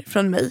 kronor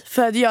från mig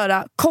för att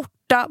göra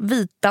korta,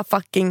 vita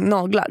fucking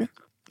naglar.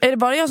 Är det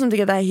bara jag som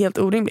tycker att det här är helt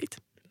orimligt?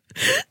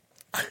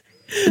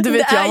 Du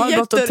vet, jag har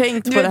gått och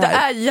tänkt på det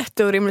här. Det är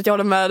jätteorimligt, jag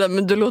håller med dig,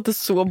 men du låter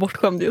så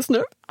bortskämd just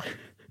nu.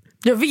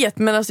 Jag vet,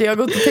 men alltså jag har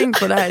gått och tänkt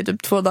på det här i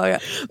typ 2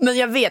 dagar. Men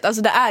jag vet,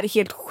 alltså det är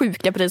helt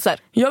sjuka priser.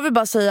 Jag vill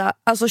bara säga,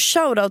 alltså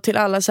shoutout till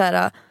alla så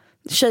här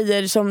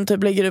tjejer som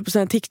typ lägger upp på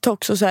sina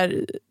TikToks och så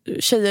här,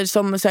 tjejer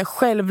som så här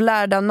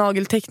självlärda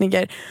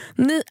nageltekniker.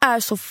 Ni är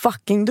så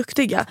fucking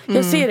duktiga.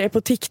 Jag ser er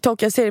på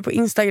TikTok, jag ser er på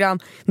Instagram.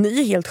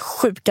 Ni är helt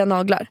sjuka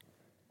naglar.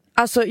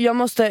 Alltså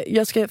jag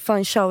ska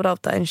fan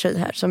shoutouta en tjej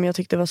här som jag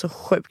tyckte var så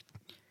sjukt.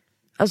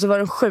 Alltså var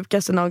de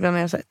sjukaste naglarna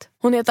jag sett.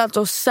 Hon heter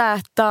alltså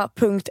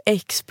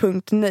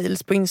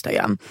z.x.nails på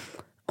Instagram.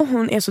 Och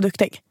hon är så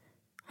duktig.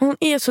 Hon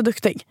är så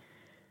duktig.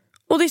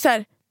 Och det är så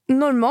här,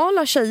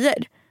 normala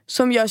tjejer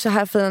som gör så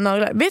här fina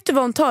naglar. Vet du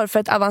vad hon tar för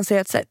ett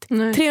avancerat sätt?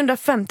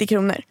 350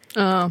 kronor.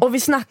 Och vi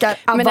snackar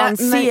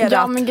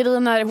avancerat. Men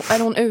grejen är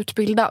hon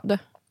utbildad?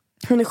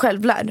 Hon är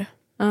självlärd.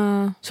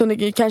 Så hon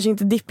är kanske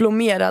inte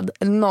diplomerad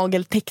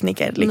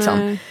nageltekniker liksom.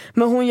 Nej.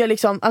 Men hon gör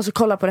liksom, alltså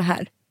kolla på det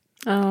här.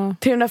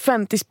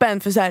 350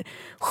 spänn för så här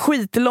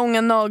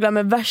skitlånga naglar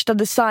med värsta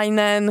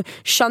designen,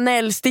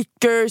 Chanel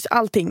stickers,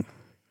 allting.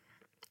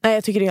 Nej,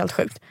 jag tycker det är helt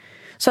sjukt.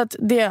 Så att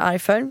det är jag arg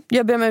för.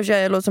 Jag ber mig om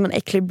jag låter som en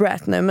äcklig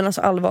brat nu, men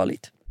alltså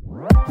allvarligt.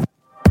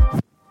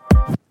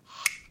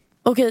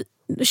 Okej,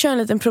 kör en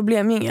liten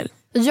problemjingel.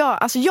 Ja,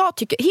 alltså jag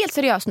tycker, helt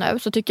seriöst nu,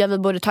 så tycker jag vi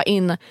borde ta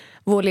in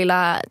vår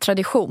lilla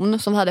tradition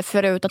som vi hade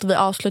förut, att vi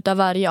avslutar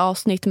varje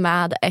avsnitt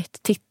med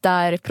ett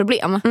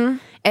tittarproblem.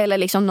 Eller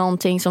liksom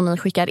någonting som ni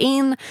skickar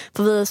in.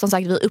 För vi, som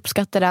sagt, vi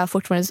uppskattar det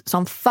fortfarande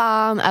som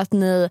fan, att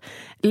ni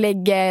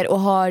lägger och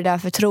har det här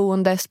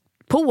förtroendet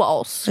på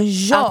oss.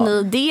 Ja. Att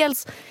ni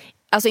dels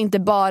alltså inte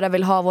bara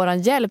vill ha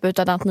våran hjälp,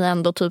 utan att ni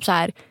ändå typ så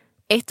här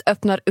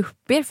öppnar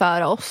upp er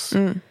för oss.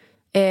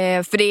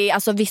 För det är,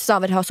 alltså, vissa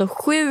av er har så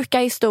sjuka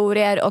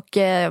historier och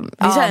det är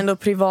så här ändå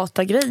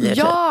privata grejer.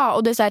 Ja,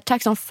 och det är så här,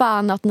 tack som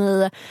fan att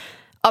ni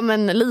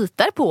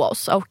litar på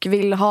oss och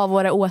vill ha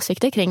våra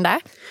åsikter kring det.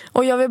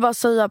 Och jag vill bara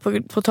säga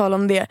på tal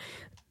om det,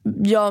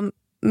 jag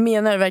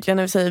menar verkligen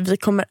när vi säger vi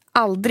kommer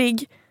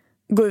aldrig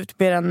gå ut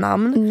med era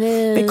namn.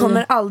 Nej. Vi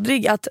kommer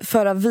aldrig att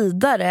föra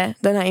vidare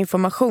den här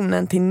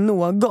informationen till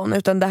någon,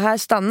 utan det här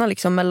stannar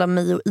liksom mellan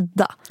mig och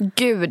Ida.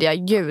 Gud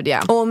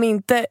ja. Och om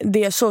inte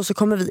det är så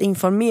kommer vi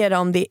informera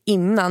om det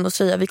innan och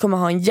säga att vi kommer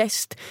ha en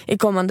gäst i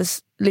kommande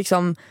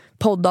liksom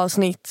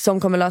poddavsnitt som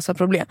kommer lösa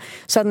problem.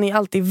 Så att ni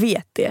alltid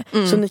vet det.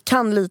 Så ni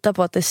kan lita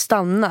på att det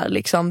stannar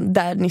liksom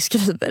där ni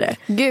skriver det.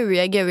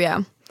 Gud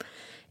ja.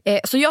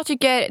 Så jag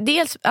tycker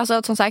dels,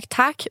 alltså, som sagt,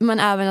 tack, men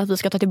även att vi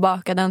ska ta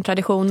tillbaka den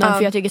traditionen.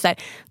 För jag tycker så här,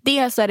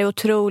 dels är det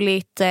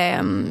otroligt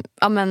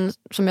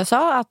som jag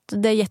sa, att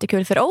det är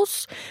jättekul för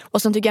oss.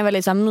 Och sen tycker jag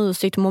väldigt så här,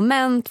 mysigt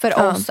moment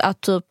för oss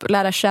att typ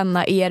lära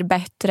känna er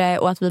bättre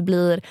och att vi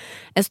blir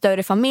en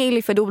större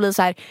familj. För då blir det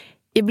så här,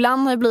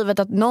 ibland har det blivit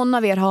att någon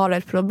av er har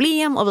ett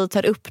problem och vi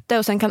tar upp det,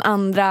 och sen kan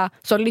andra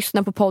som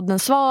lyssnar på podden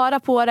svara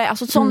på det.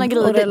 Alltså sådana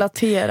grejer. Och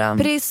relatera.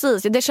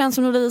 Precis, det känns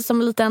som att vi är som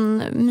en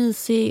liten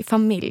mysig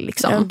familj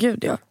liksom. Ja,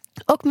 gud ja.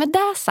 Och med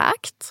det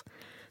sagt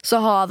så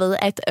har vi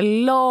ett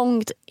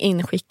långt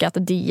inskickat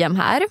DM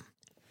här.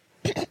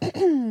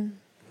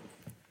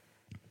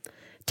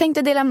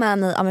 Tänkte dela med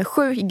mig av en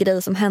sjuk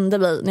grej som hände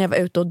mig när jag var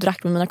ute och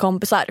drack med mina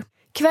kompisar.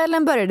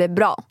 Kvällen började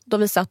bra då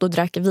vi satt och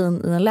drack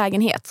vin i en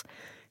lägenhet.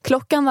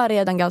 Klockan var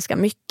redan ganska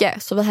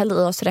mycket, så vi hällde i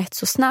oss rätt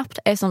så snabbt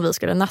eftersom vi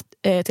skulle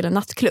till en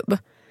nattklubb.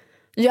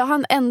 Jag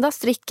hann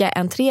endast dricka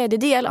en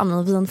tredjedel av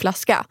min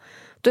vinflaska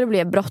då det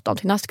blev bråttom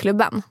till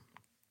nattklubben.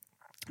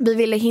 Vi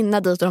ville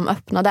hinna dit och de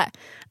öppnade.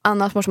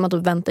 Annars måste man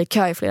typ vänta i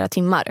kö i flera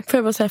timmar. Får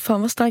jag bara säga,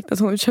 fan vad starkt att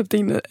hon köpte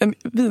in en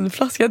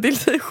vinflaska till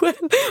sig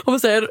själv. Och man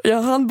säger,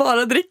 jag hann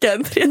bara dricka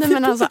en tredjedel.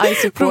 Nej, men alltså, I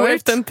support. Prova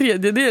efter en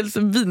tredjedels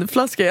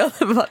vinflaska. Jag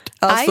hade varit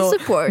alltså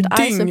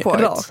I support.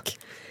 rak.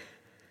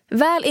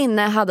 Väl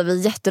inne hade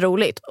vi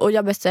jätteroligt och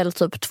jag beställde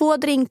typ 2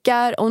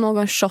 drinkar och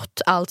någon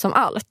shot allt som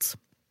allt.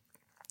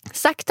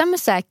 Sakta men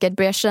säkert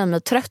började jag känna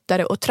mig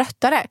tröttare och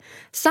tröttare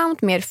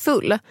samt mer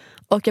full,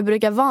 och jag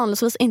brukar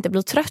vanligtvis inte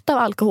bli trött av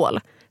alkohol.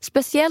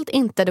 Speciellt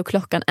inte då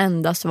klockan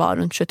endast var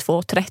runt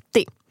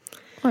 22:30.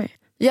 Oj.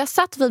 Jag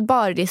satt vid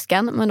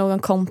bardisken med någon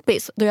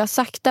kompis då jag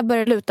sakta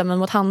började luta mig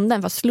mot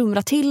handen för att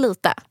slumra till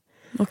lite.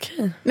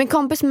 Okej. Min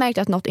kompis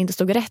märkte att något inte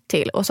stod rätt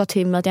till och sa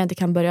till mig att jag inte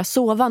kan börja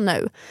sova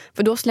nu,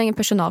 för då slänger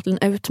personalen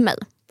ut mig.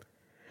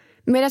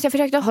 Medan jag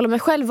försökte hålla mig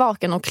själv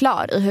vaken och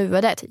klar i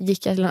huvudet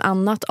gick jag till ett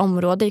annat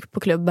område på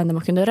klubben där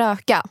man kunde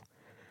röka.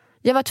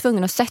 Jag var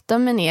tvungen att sätta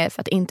mig ner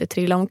för att inte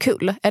trilla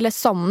omkull eller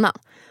somna,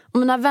 och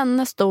mina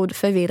vänner stod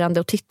förvirrande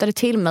och tittade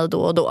till mig då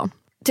och då.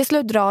 Till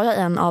slut drar jag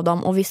en av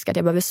dem och viskar att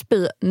jag behöver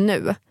spy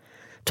nu.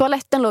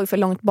 Toaletten låg för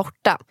långt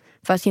borta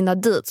för att hinna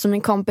dit, så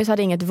min kompis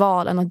hade inget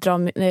val än att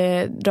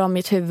dra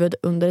mitt huvud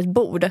under ett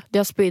bord.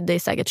 Jag spydde i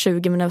säkert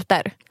 20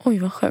 minuter. Oj,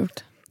 vad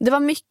sjukt. Det var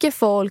mycket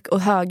folk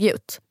och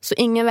högljutt, så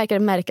ingen verkade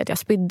märka att jag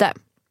spydde.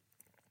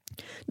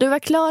 Då jag var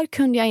klar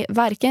kunde jag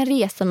varken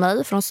resa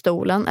mig från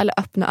stolen eller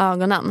öppna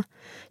ögonen.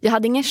 Jag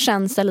hade ingen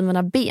känsel i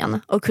mina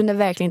ben och kunde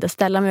verkligen inte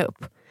ställa mig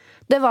upp.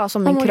 Det var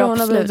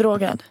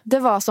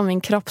som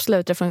min kropp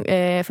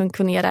slutade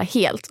funktionera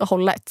helt och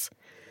hållet.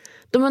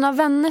 Då mina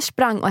vänner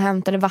sprang och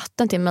hämtade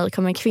vatten till mig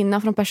kom en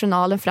kvinna från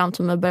personalen fram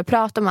till mig och började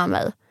prata med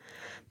mig.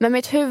 Men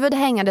mitt huvud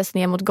hängades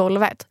ner mot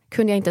golvet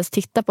kunde jag inte ens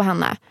titta på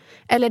henne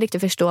eller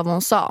riktigt förstå vad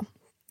hon sa.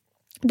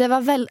 Det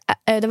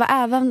var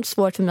även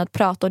svårt för mig att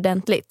prata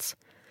ordentligt.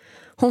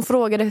 Hon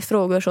frågade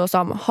frågor så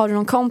som: har du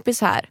någon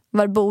kompis här?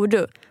 Var bor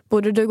du?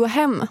 Borde du gå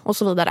hem? Och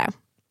så vidare.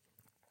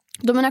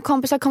 Då mina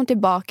kompisar kom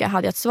tillbaka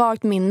hade jag ett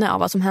svagt minne av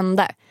vad som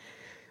hände.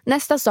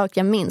 Nästa sak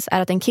jag minns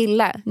är att en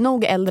kille,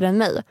 nog äldre än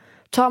mig,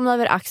 tar mig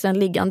över axeln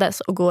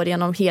liggandes och går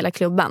igenom hela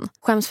klubben.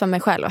 Skäms för mig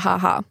själv,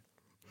 haha.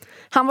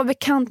 Han var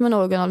bekant med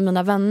någon av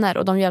mina vänner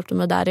och de hjälpte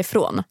mig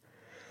därifrån.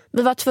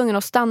 Vi var tvungna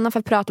att stanna för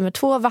att prata med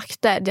 2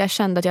 vakter där jag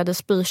kände att jag hade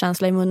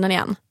spykänsla i munnen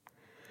igen.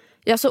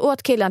 Jag sa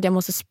åt killen att jag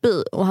måste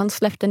spy och han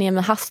släppte ner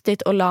mig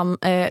hastigt och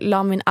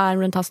la min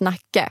arm runt hans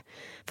nacke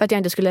för att jag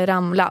inte skulle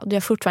ramla då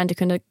jag fortfarande inte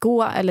kunde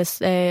gå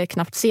eller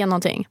knappt se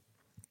någonting.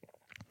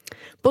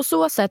 På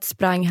så sätt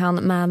sprang han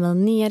med mig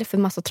ner för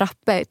massa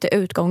trappor till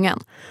utgången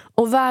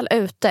och väl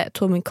ute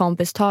tog min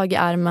kompis tag i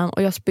armen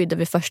och jag spydde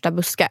vid första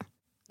buske.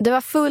 Det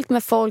var fullt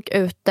med folk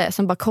ute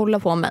som bara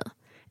kollade på mig.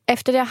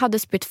 Efter jag hade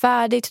spytt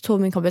färdigt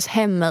tog min kompis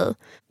hem mig.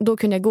 Då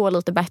kunde jag gå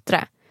lite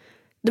bättre.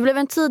 Det blev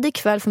en tidig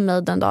kväll för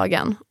mig den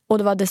dagen och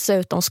det var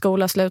dessutom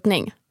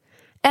skolavslutning.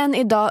 Än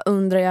idag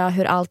undrar jag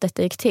hur allt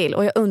detta gick till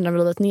och jag undrar om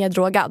jag blivit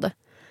neddrogad.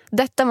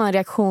 Detta var en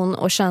reaktion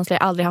och känsla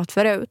jag aldrig haft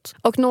förut.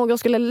 Och någon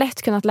skulle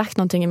lätt kunnat lagt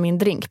någonting i min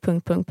drink. ...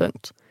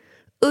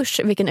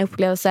 Usch, vilken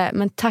upplevelse,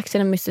 men tack till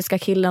den mystiska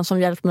killen som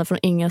hjälpte mig från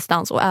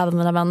ingenstans och även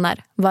mina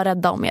vänner. Var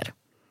rädda om er.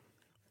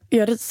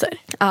 Jag ryser.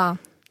 Ja.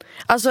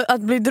 Alltså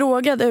att bli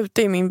drogad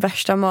ute är min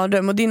värsta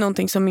mardröm. Och det är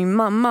någonting som min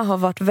mamma har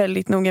varit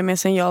väldigt noga med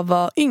sen jag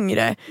var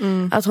yngre.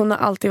 Att hon har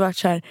alltid varit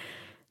så här: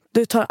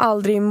 du tar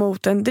aldrig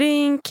emot en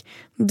drink,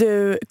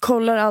 du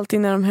kollar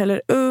alltid när de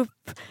häller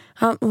upp.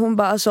 Hon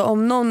bara, alltså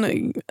om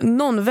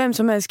någon, vem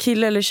som helst,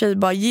 kille eller tjej,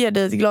 bara ger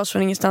dig ett glas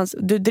från ingenstans,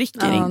 du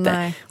dricker inte.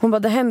 Nej. Hon bara,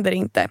 det händer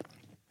inte.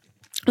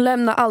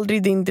 Lämna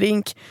aldrig din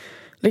drink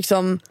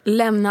liksom.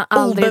 Lämna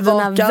aldrig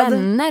obevakad. dina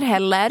vänner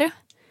heller.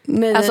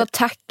 Nej. Alltså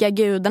tacka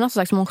gudarna,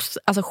 som hon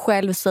alltså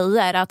själv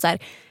säger, att så här,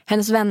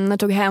 hennes vänner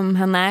tog hem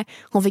henne,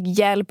 hon fick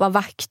hjälp av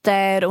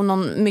vakter och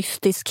någon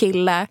mystisk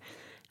kille.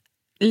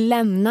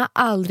 Lämna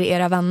aldrig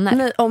era vänner.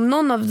 Nej, om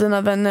någon av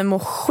dina vänner mår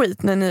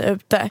skit när ni är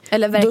ute,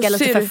 eller verkar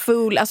lite för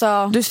full,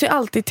 alltså. Du ser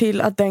alltid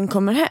till att den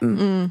kommer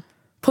hem.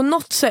 På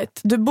något sätt.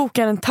 Du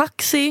bokar en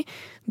taxi,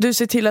 du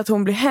ser till att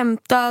hon blir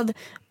hämtad,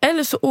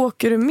 eller så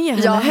åker du med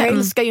henne hem. Jag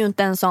älskar ju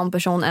inte en sån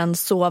person än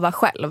sova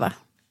själv.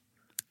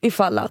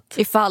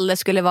 Ifall det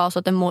skulle vara så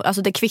att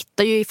alltså det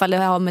kvittar ju ifall det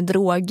har med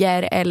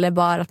droger eller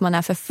bara att man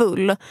är för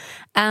full.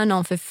 Är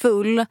någon för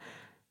full,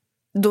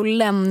 då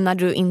lämnar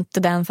du inte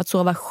den för att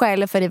sova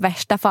själv. För i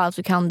värsta fall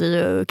så kan du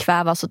ju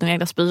kvävas åt dina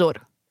egna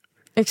spyor.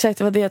 Exakt,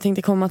 det var det jag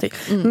tänkte komma till.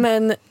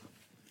 Men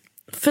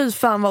fy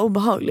fan vad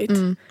obehagligt.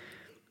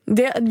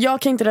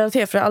 Jag kan inte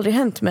relatera, för det har aldrig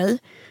hänt mig.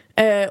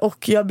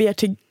 Och jag ber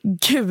till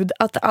Gud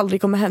att det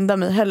aldrig kommer hända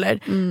mig heller.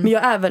 Men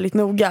jag är väldigt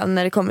noga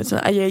när det kommer till.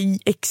 Jag är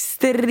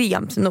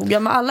extremt noga.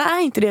 Men alla är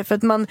inte det, för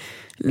att man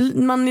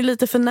är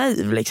lite för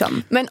naiv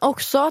liksom. Men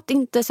också att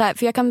inte så här,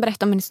 för jag kan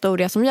berätta om en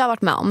historia som jag har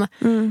varit med om.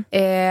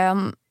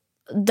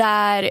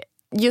 Där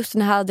just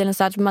den här delen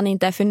så att man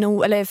inte är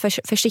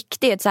för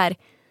försiktig, så här,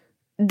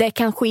 det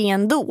kan ske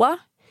ändå.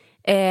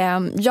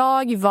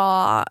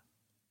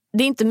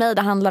 Det är inte mig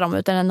det handlar om,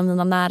 utan en av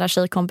mina nära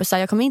tjejkompisar.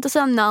 Jag kommer inte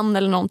säga namn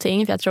eller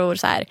någonting, för jag tror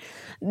så här,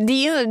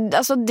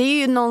 det är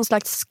ju någon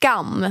slags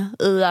skam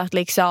i att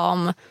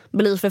liksom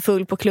bli för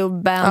full på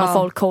klubben och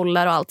folk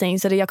kollar och allting.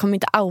 Så jag kommer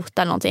inte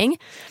outa någonting.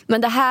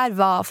 Men det här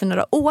var för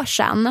några år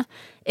sedan,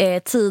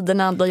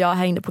 tiderna då jag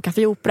hängde på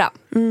Café Opera.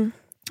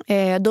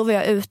 Då var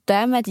jag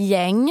ute med ett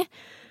gäng,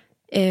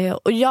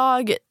 och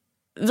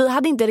vi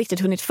hade inte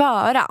riktigt hunnit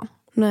föra.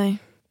 Nej.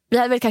 Vi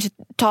hade väl kanske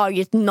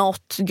tagit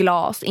något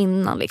glas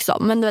innan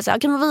liksom. Men det var så här,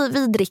 okay,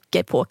 vi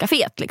dricker på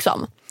kaféet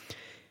liksom.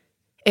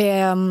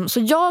 Så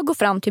jag går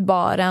fram till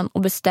baren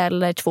och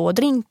beställer 2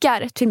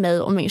 drinkar till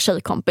mig och min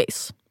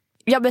tjejkompis.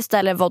 Jag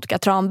beställer vodka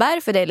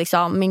tranbär, för det är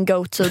liksom min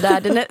go-to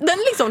där. Den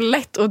är liksom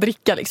lätt att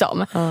dricka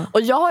liksom.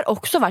 Och jag har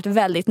också varit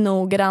väldigt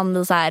noggrann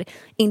med så här,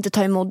 inte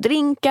ta emot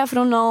drinkar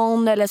från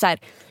någon. Eller så här,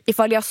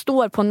 ifall jag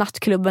står på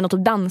nattklubben och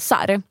typ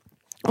dansar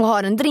och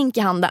har en drink i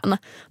handen,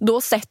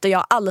 då sätter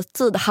jag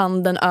alltid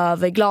handen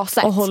över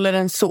glaset. Och håller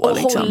den så och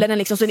liksom. Håller den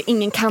liksom, så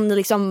ingen kan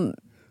liksom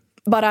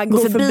bara gå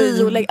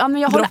förbi och lägga,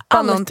 men jag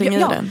håller någonting i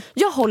den.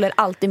 Jag håller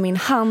alltid min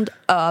hand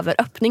över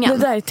öppningen. Det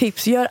där är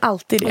tips, gör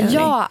alltid det.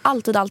 Ja,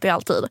 alltid.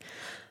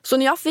 Så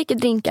när jag fick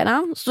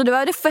drinkarna, så det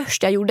var det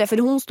första jag gjorde, för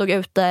hon stod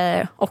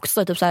ute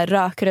också typ så här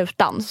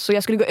rökrutan. Så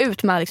jag skulle gå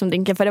ut med liksom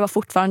drinken, för det var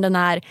fortfarande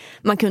när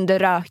man kunde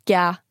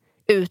röka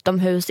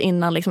utomhus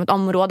innan liksom ett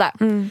område.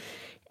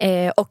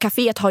 Och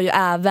kaféet har ju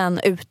även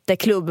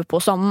uteklubb på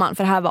sommaren,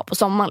 för det här var på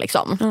sommaren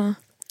liksom.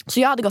 Så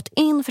jag hade gått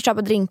in för att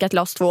köpa drinkar till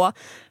oss 2,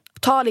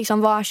 tar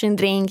liksom varsin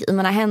drink i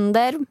mina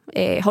händer,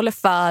 håller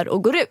för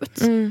och går ut.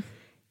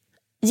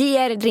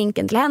 Ger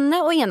drinken till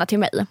henne och ena till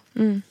mig.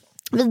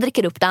 Vi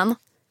dricker upp den.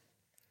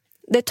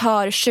 Det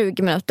tar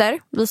 20 minuter.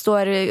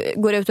 Vi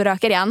går ut och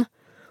röker igen.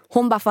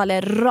 Hon bara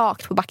faller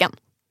rakt på backen.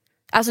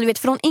 Alltså du vet,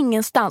 från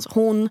ingenstans.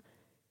 Hon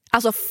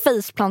alltså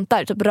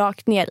faceplantar typ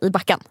rakt ner i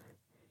backen.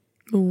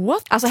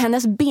 What? Alltså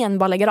hennes ben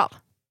bara lägger av.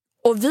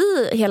 Och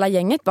vi, hela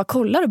gänget, bara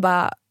kollar och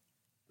bara,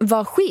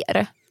 vad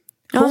sker?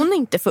 Hon är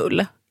inte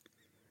full.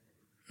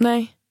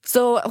 Nej.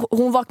 Så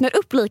hon vaknar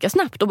upp lika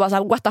snabbt och bara så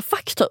här, what the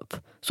fuck typ.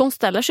 Så hon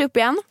ställer sig upp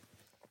igen.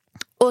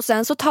 Och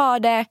sen så tar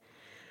det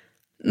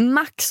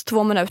max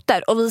 2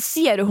 minuter. Och vi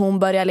ser hur hon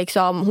börjar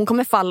liksom, hon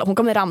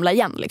kommer ramla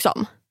igen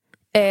liksom.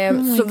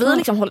 Så vi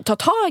liksom tar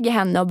tag i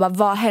henne och bara,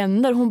 vad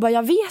händer? Hon bara,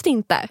 jag vet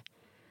inte.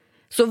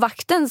 Så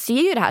vakten ser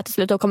ju det här till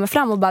slut och kommer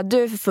fram och bara,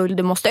 du är för full,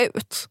 du måste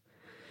ut.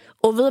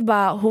 Och vi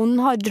bara, hon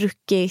har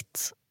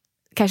druckit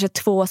kanske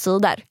 2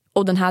 sidor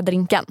av den här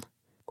drinken.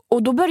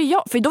 Och då började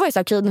jag, för då var jag så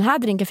här, okej, den här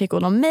drinken fick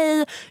hon av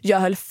mig, jag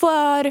höll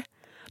för.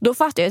 Då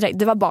fattade jag direkt,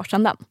 det var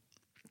bartendern.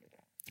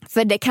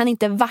 För det kan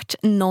inte varit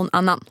någon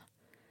annan.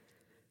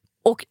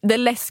 Och det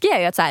läskiga är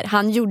ju att så här,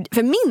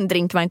 för min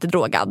drink var inte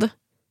drogad.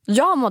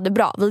 Jag mådde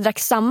bra, vi drack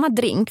samma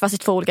drink fast i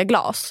 2 olika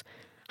glas.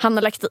 Han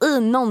har lagt i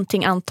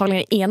någonting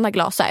antagligen i ena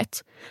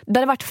glaset. Det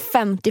hade varit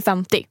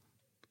 50-50.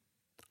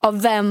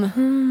 Av vem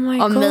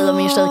av mig och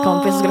min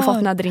tjejkompis som skulle fått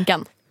den här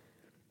drinken.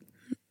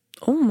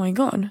 Oh my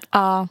god.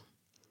 Ja.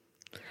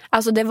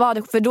 Alltså det var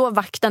det, för då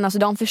vakten, alltså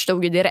de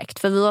förstod ju direkt.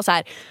 För vi var så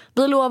här,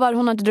 vi lovar,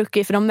 hon har inte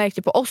druckit. För de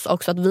märkte på oss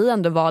också att vi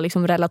ändå var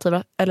liksom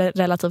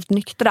relativt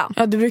nyktra.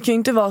 Ja, det brukar ju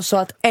inte vara så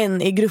att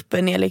en i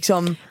gruppen är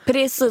liksom...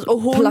 Precis,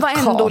 och hon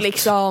plakat. var ändå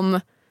liksom...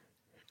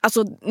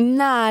 Alltså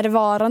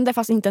närvarande,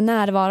 fast inte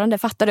närvarande,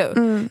 fattar du?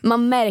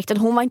 Man märkte att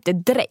hon var inte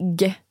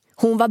drägg.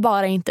 Hon var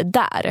bara inte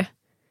där.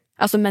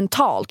 Alltså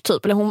mentalt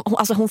typ.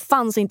 Eller hon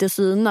fanns inte i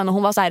synen. Och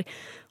hon var så här...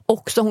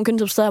 Också, hon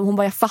kunde typ säga, hon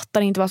bara, jag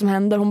fattar inte vad som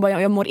händer. Hon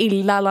bara, jag mår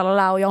illa,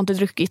 lalala, och jag har inte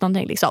druckit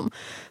någonting liksom.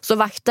 Så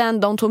vakten,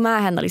 de tog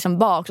med henne liksom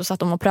bak. Så satt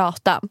de och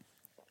pratade.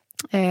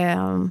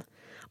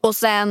 Och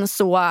sen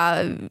så,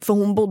 för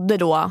hon bodde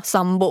då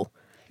sambo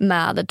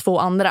med 2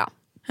 andra.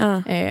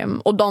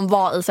 Och de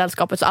var i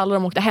sällskapet, så alla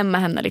de åkte hem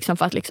med henne liksom,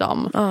 för att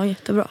liksom... Ja,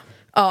 jättebra.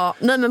 Ja,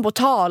 nej, men på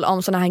tal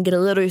om såna här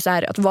grejer och så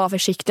här, att vara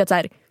försiktig, att så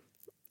här,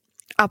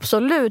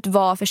 absolut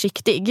vara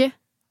försiktig.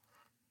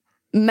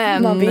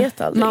 Men man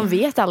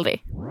vet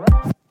aldrig.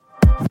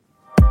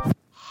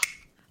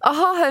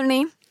 Jaha,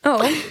 hörni.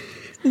 Ja.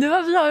 Det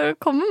var vi har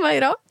kommit med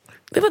idag.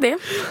 Det var det.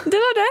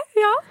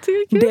 Ja.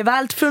 Det var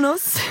allt från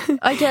oss.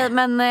 Okej,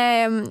 men...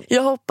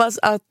 Jag hoppas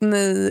att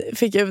ni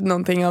fick ut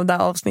någonting av det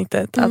här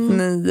avsnittet. Att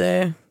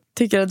ni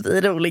tycker att vi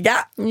är roliga.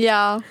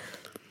 Ja.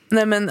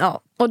 Nej, men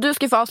ja. Och du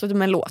ska få avsluta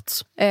med en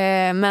låt.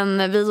 Men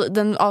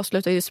den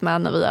avslutar just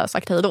med när vi har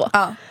sagt hej då.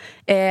 Ja.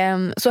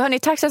 Så hörni,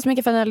 tack så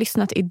mycket för att ni har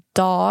lyssnat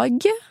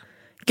idag.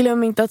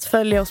 Glöm inte att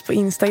följa oss på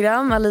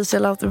Instagram, Alicia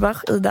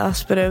Lauterbach, Ida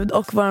Asperud,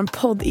 och vår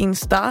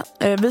podd-insta.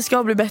 Vi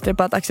ska bli bättre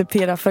på att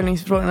acceptera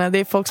följningsfrågorna. Det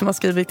är folk som har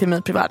skrivit till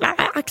mig privat: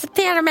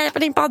 acceptera mig på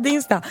din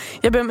podd-insta.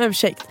 Jag ber om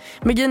ursäkt.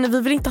 Men grejen är,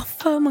 vi vill inte ha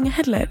för många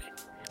heller.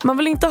 Man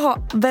vill inte ha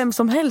vem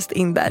som helst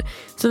in där.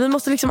 Så vi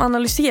måste liksom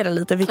analysera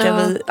lite vilka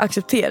vi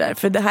accepterar.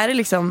 För det här är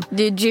liksom...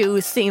 Det är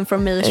juicy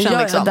information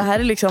liksom. Det här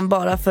är liksom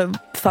bara för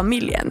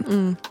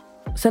familjen.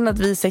 Sen att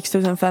vi är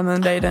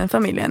 6500 i den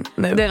familjen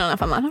nu. Det är en annan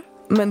familj.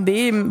 Men det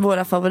är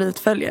våra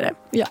favoritföljare.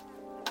 Ja.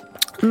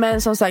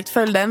 Men som sagt,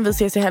 följ den. Vi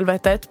ses i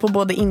helvetet på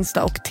både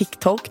Insta och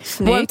TikTok.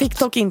 Snyggt. Vår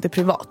TikTok är inte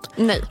privat.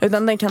 Nej.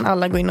 Utan den kan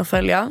alla gå in och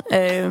följa.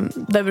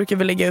 Där brukar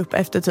vi lägga upp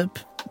efter typ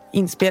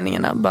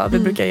inspelningarna. Vi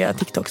brukar göra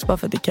TikToks bara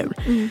för att det är kul.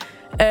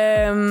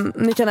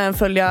 Ni kan även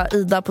följa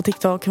Ida på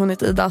TikTok. Hon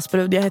heter Ida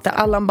Asperud. Jag heter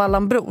Allan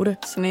Ballan Bror.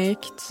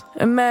 Snyggt.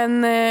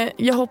 Men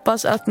jag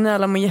hoppas att ni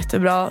alla mår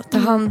jättebra. Ta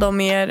hand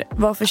om er.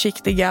 Var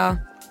försiktiga.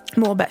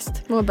 Må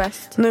bäst.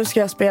 Nu ska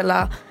jag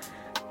spela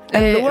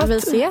en låt.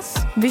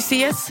 Vi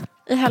ses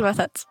i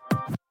helvetet.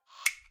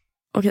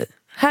 Okej,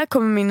 här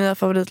kommer min nya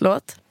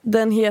favoritlåt.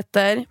 Den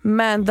heter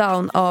Man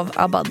Down av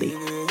Abadi.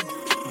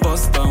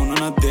 Bust down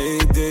on a day,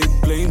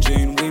 plain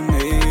Jane, we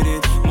made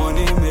it.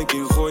 Money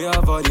making,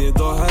 skoja varje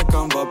dag, här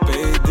kan vara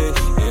payday.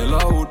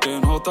 Hela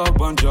orten hatar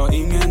band, ja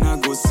ingen här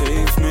går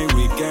safe. May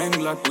we gang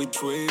like we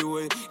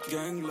Treyway,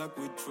 gang like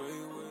we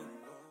Treyway.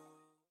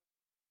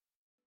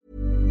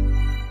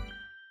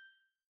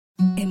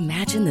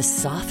 Imagine the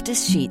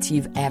softest sheets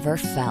you've ever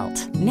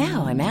felt.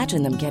 Now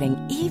imagine them getting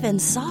even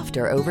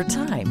softer over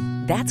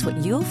time. That's what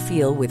you'll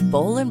feel with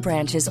Boll &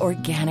 Branch's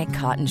organic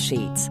cotton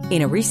sheets.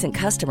 In a recent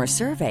customer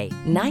survey,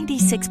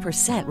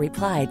 96%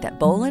 replied that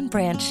Boll &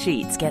 Branch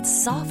sheets get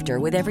softer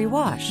with every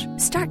wash.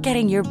 Start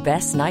getting your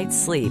best night's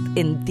sleep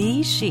in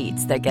these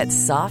sheets that get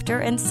softer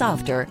and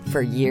softer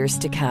for years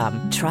to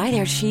come. Try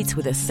their sheets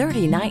with a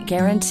 30-night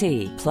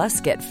guarantee.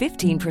 Plus, get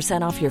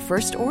 15% off your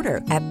first order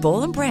at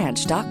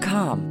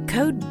bollandbranch.com.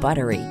 Code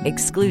BUTTERY.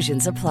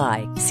 Exclusions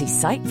apply. See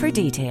site for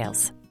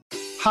details.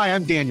 Hi,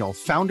 I'm Daniel,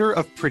 founder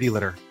of Pretty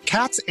Litter.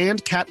 Cats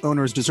and cat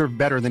owners deserve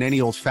better than any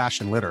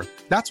old-fashioned litter.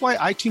 That's why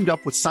I teamed up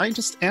with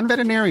scientists and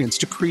veterinarians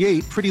to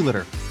create Pretty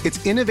Litter.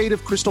 Its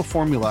innovative crystal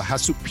formula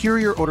has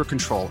superior odor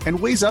control and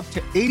weighs up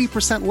to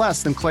 80%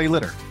 less than clay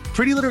litter.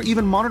 Pretty Litter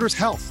even monitors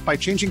health by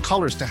changing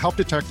colors to help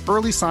detect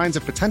early signs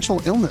of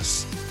potential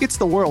illness. It's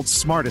the world's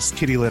smartest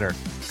kitty litter.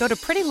 Go to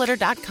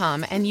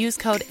prettylitter.com and use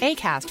code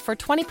ACAST for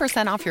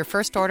 20% off your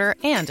first order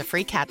and a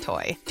free cat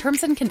toy.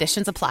 Terms and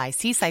conditions apply.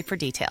 See site for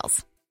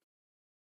details.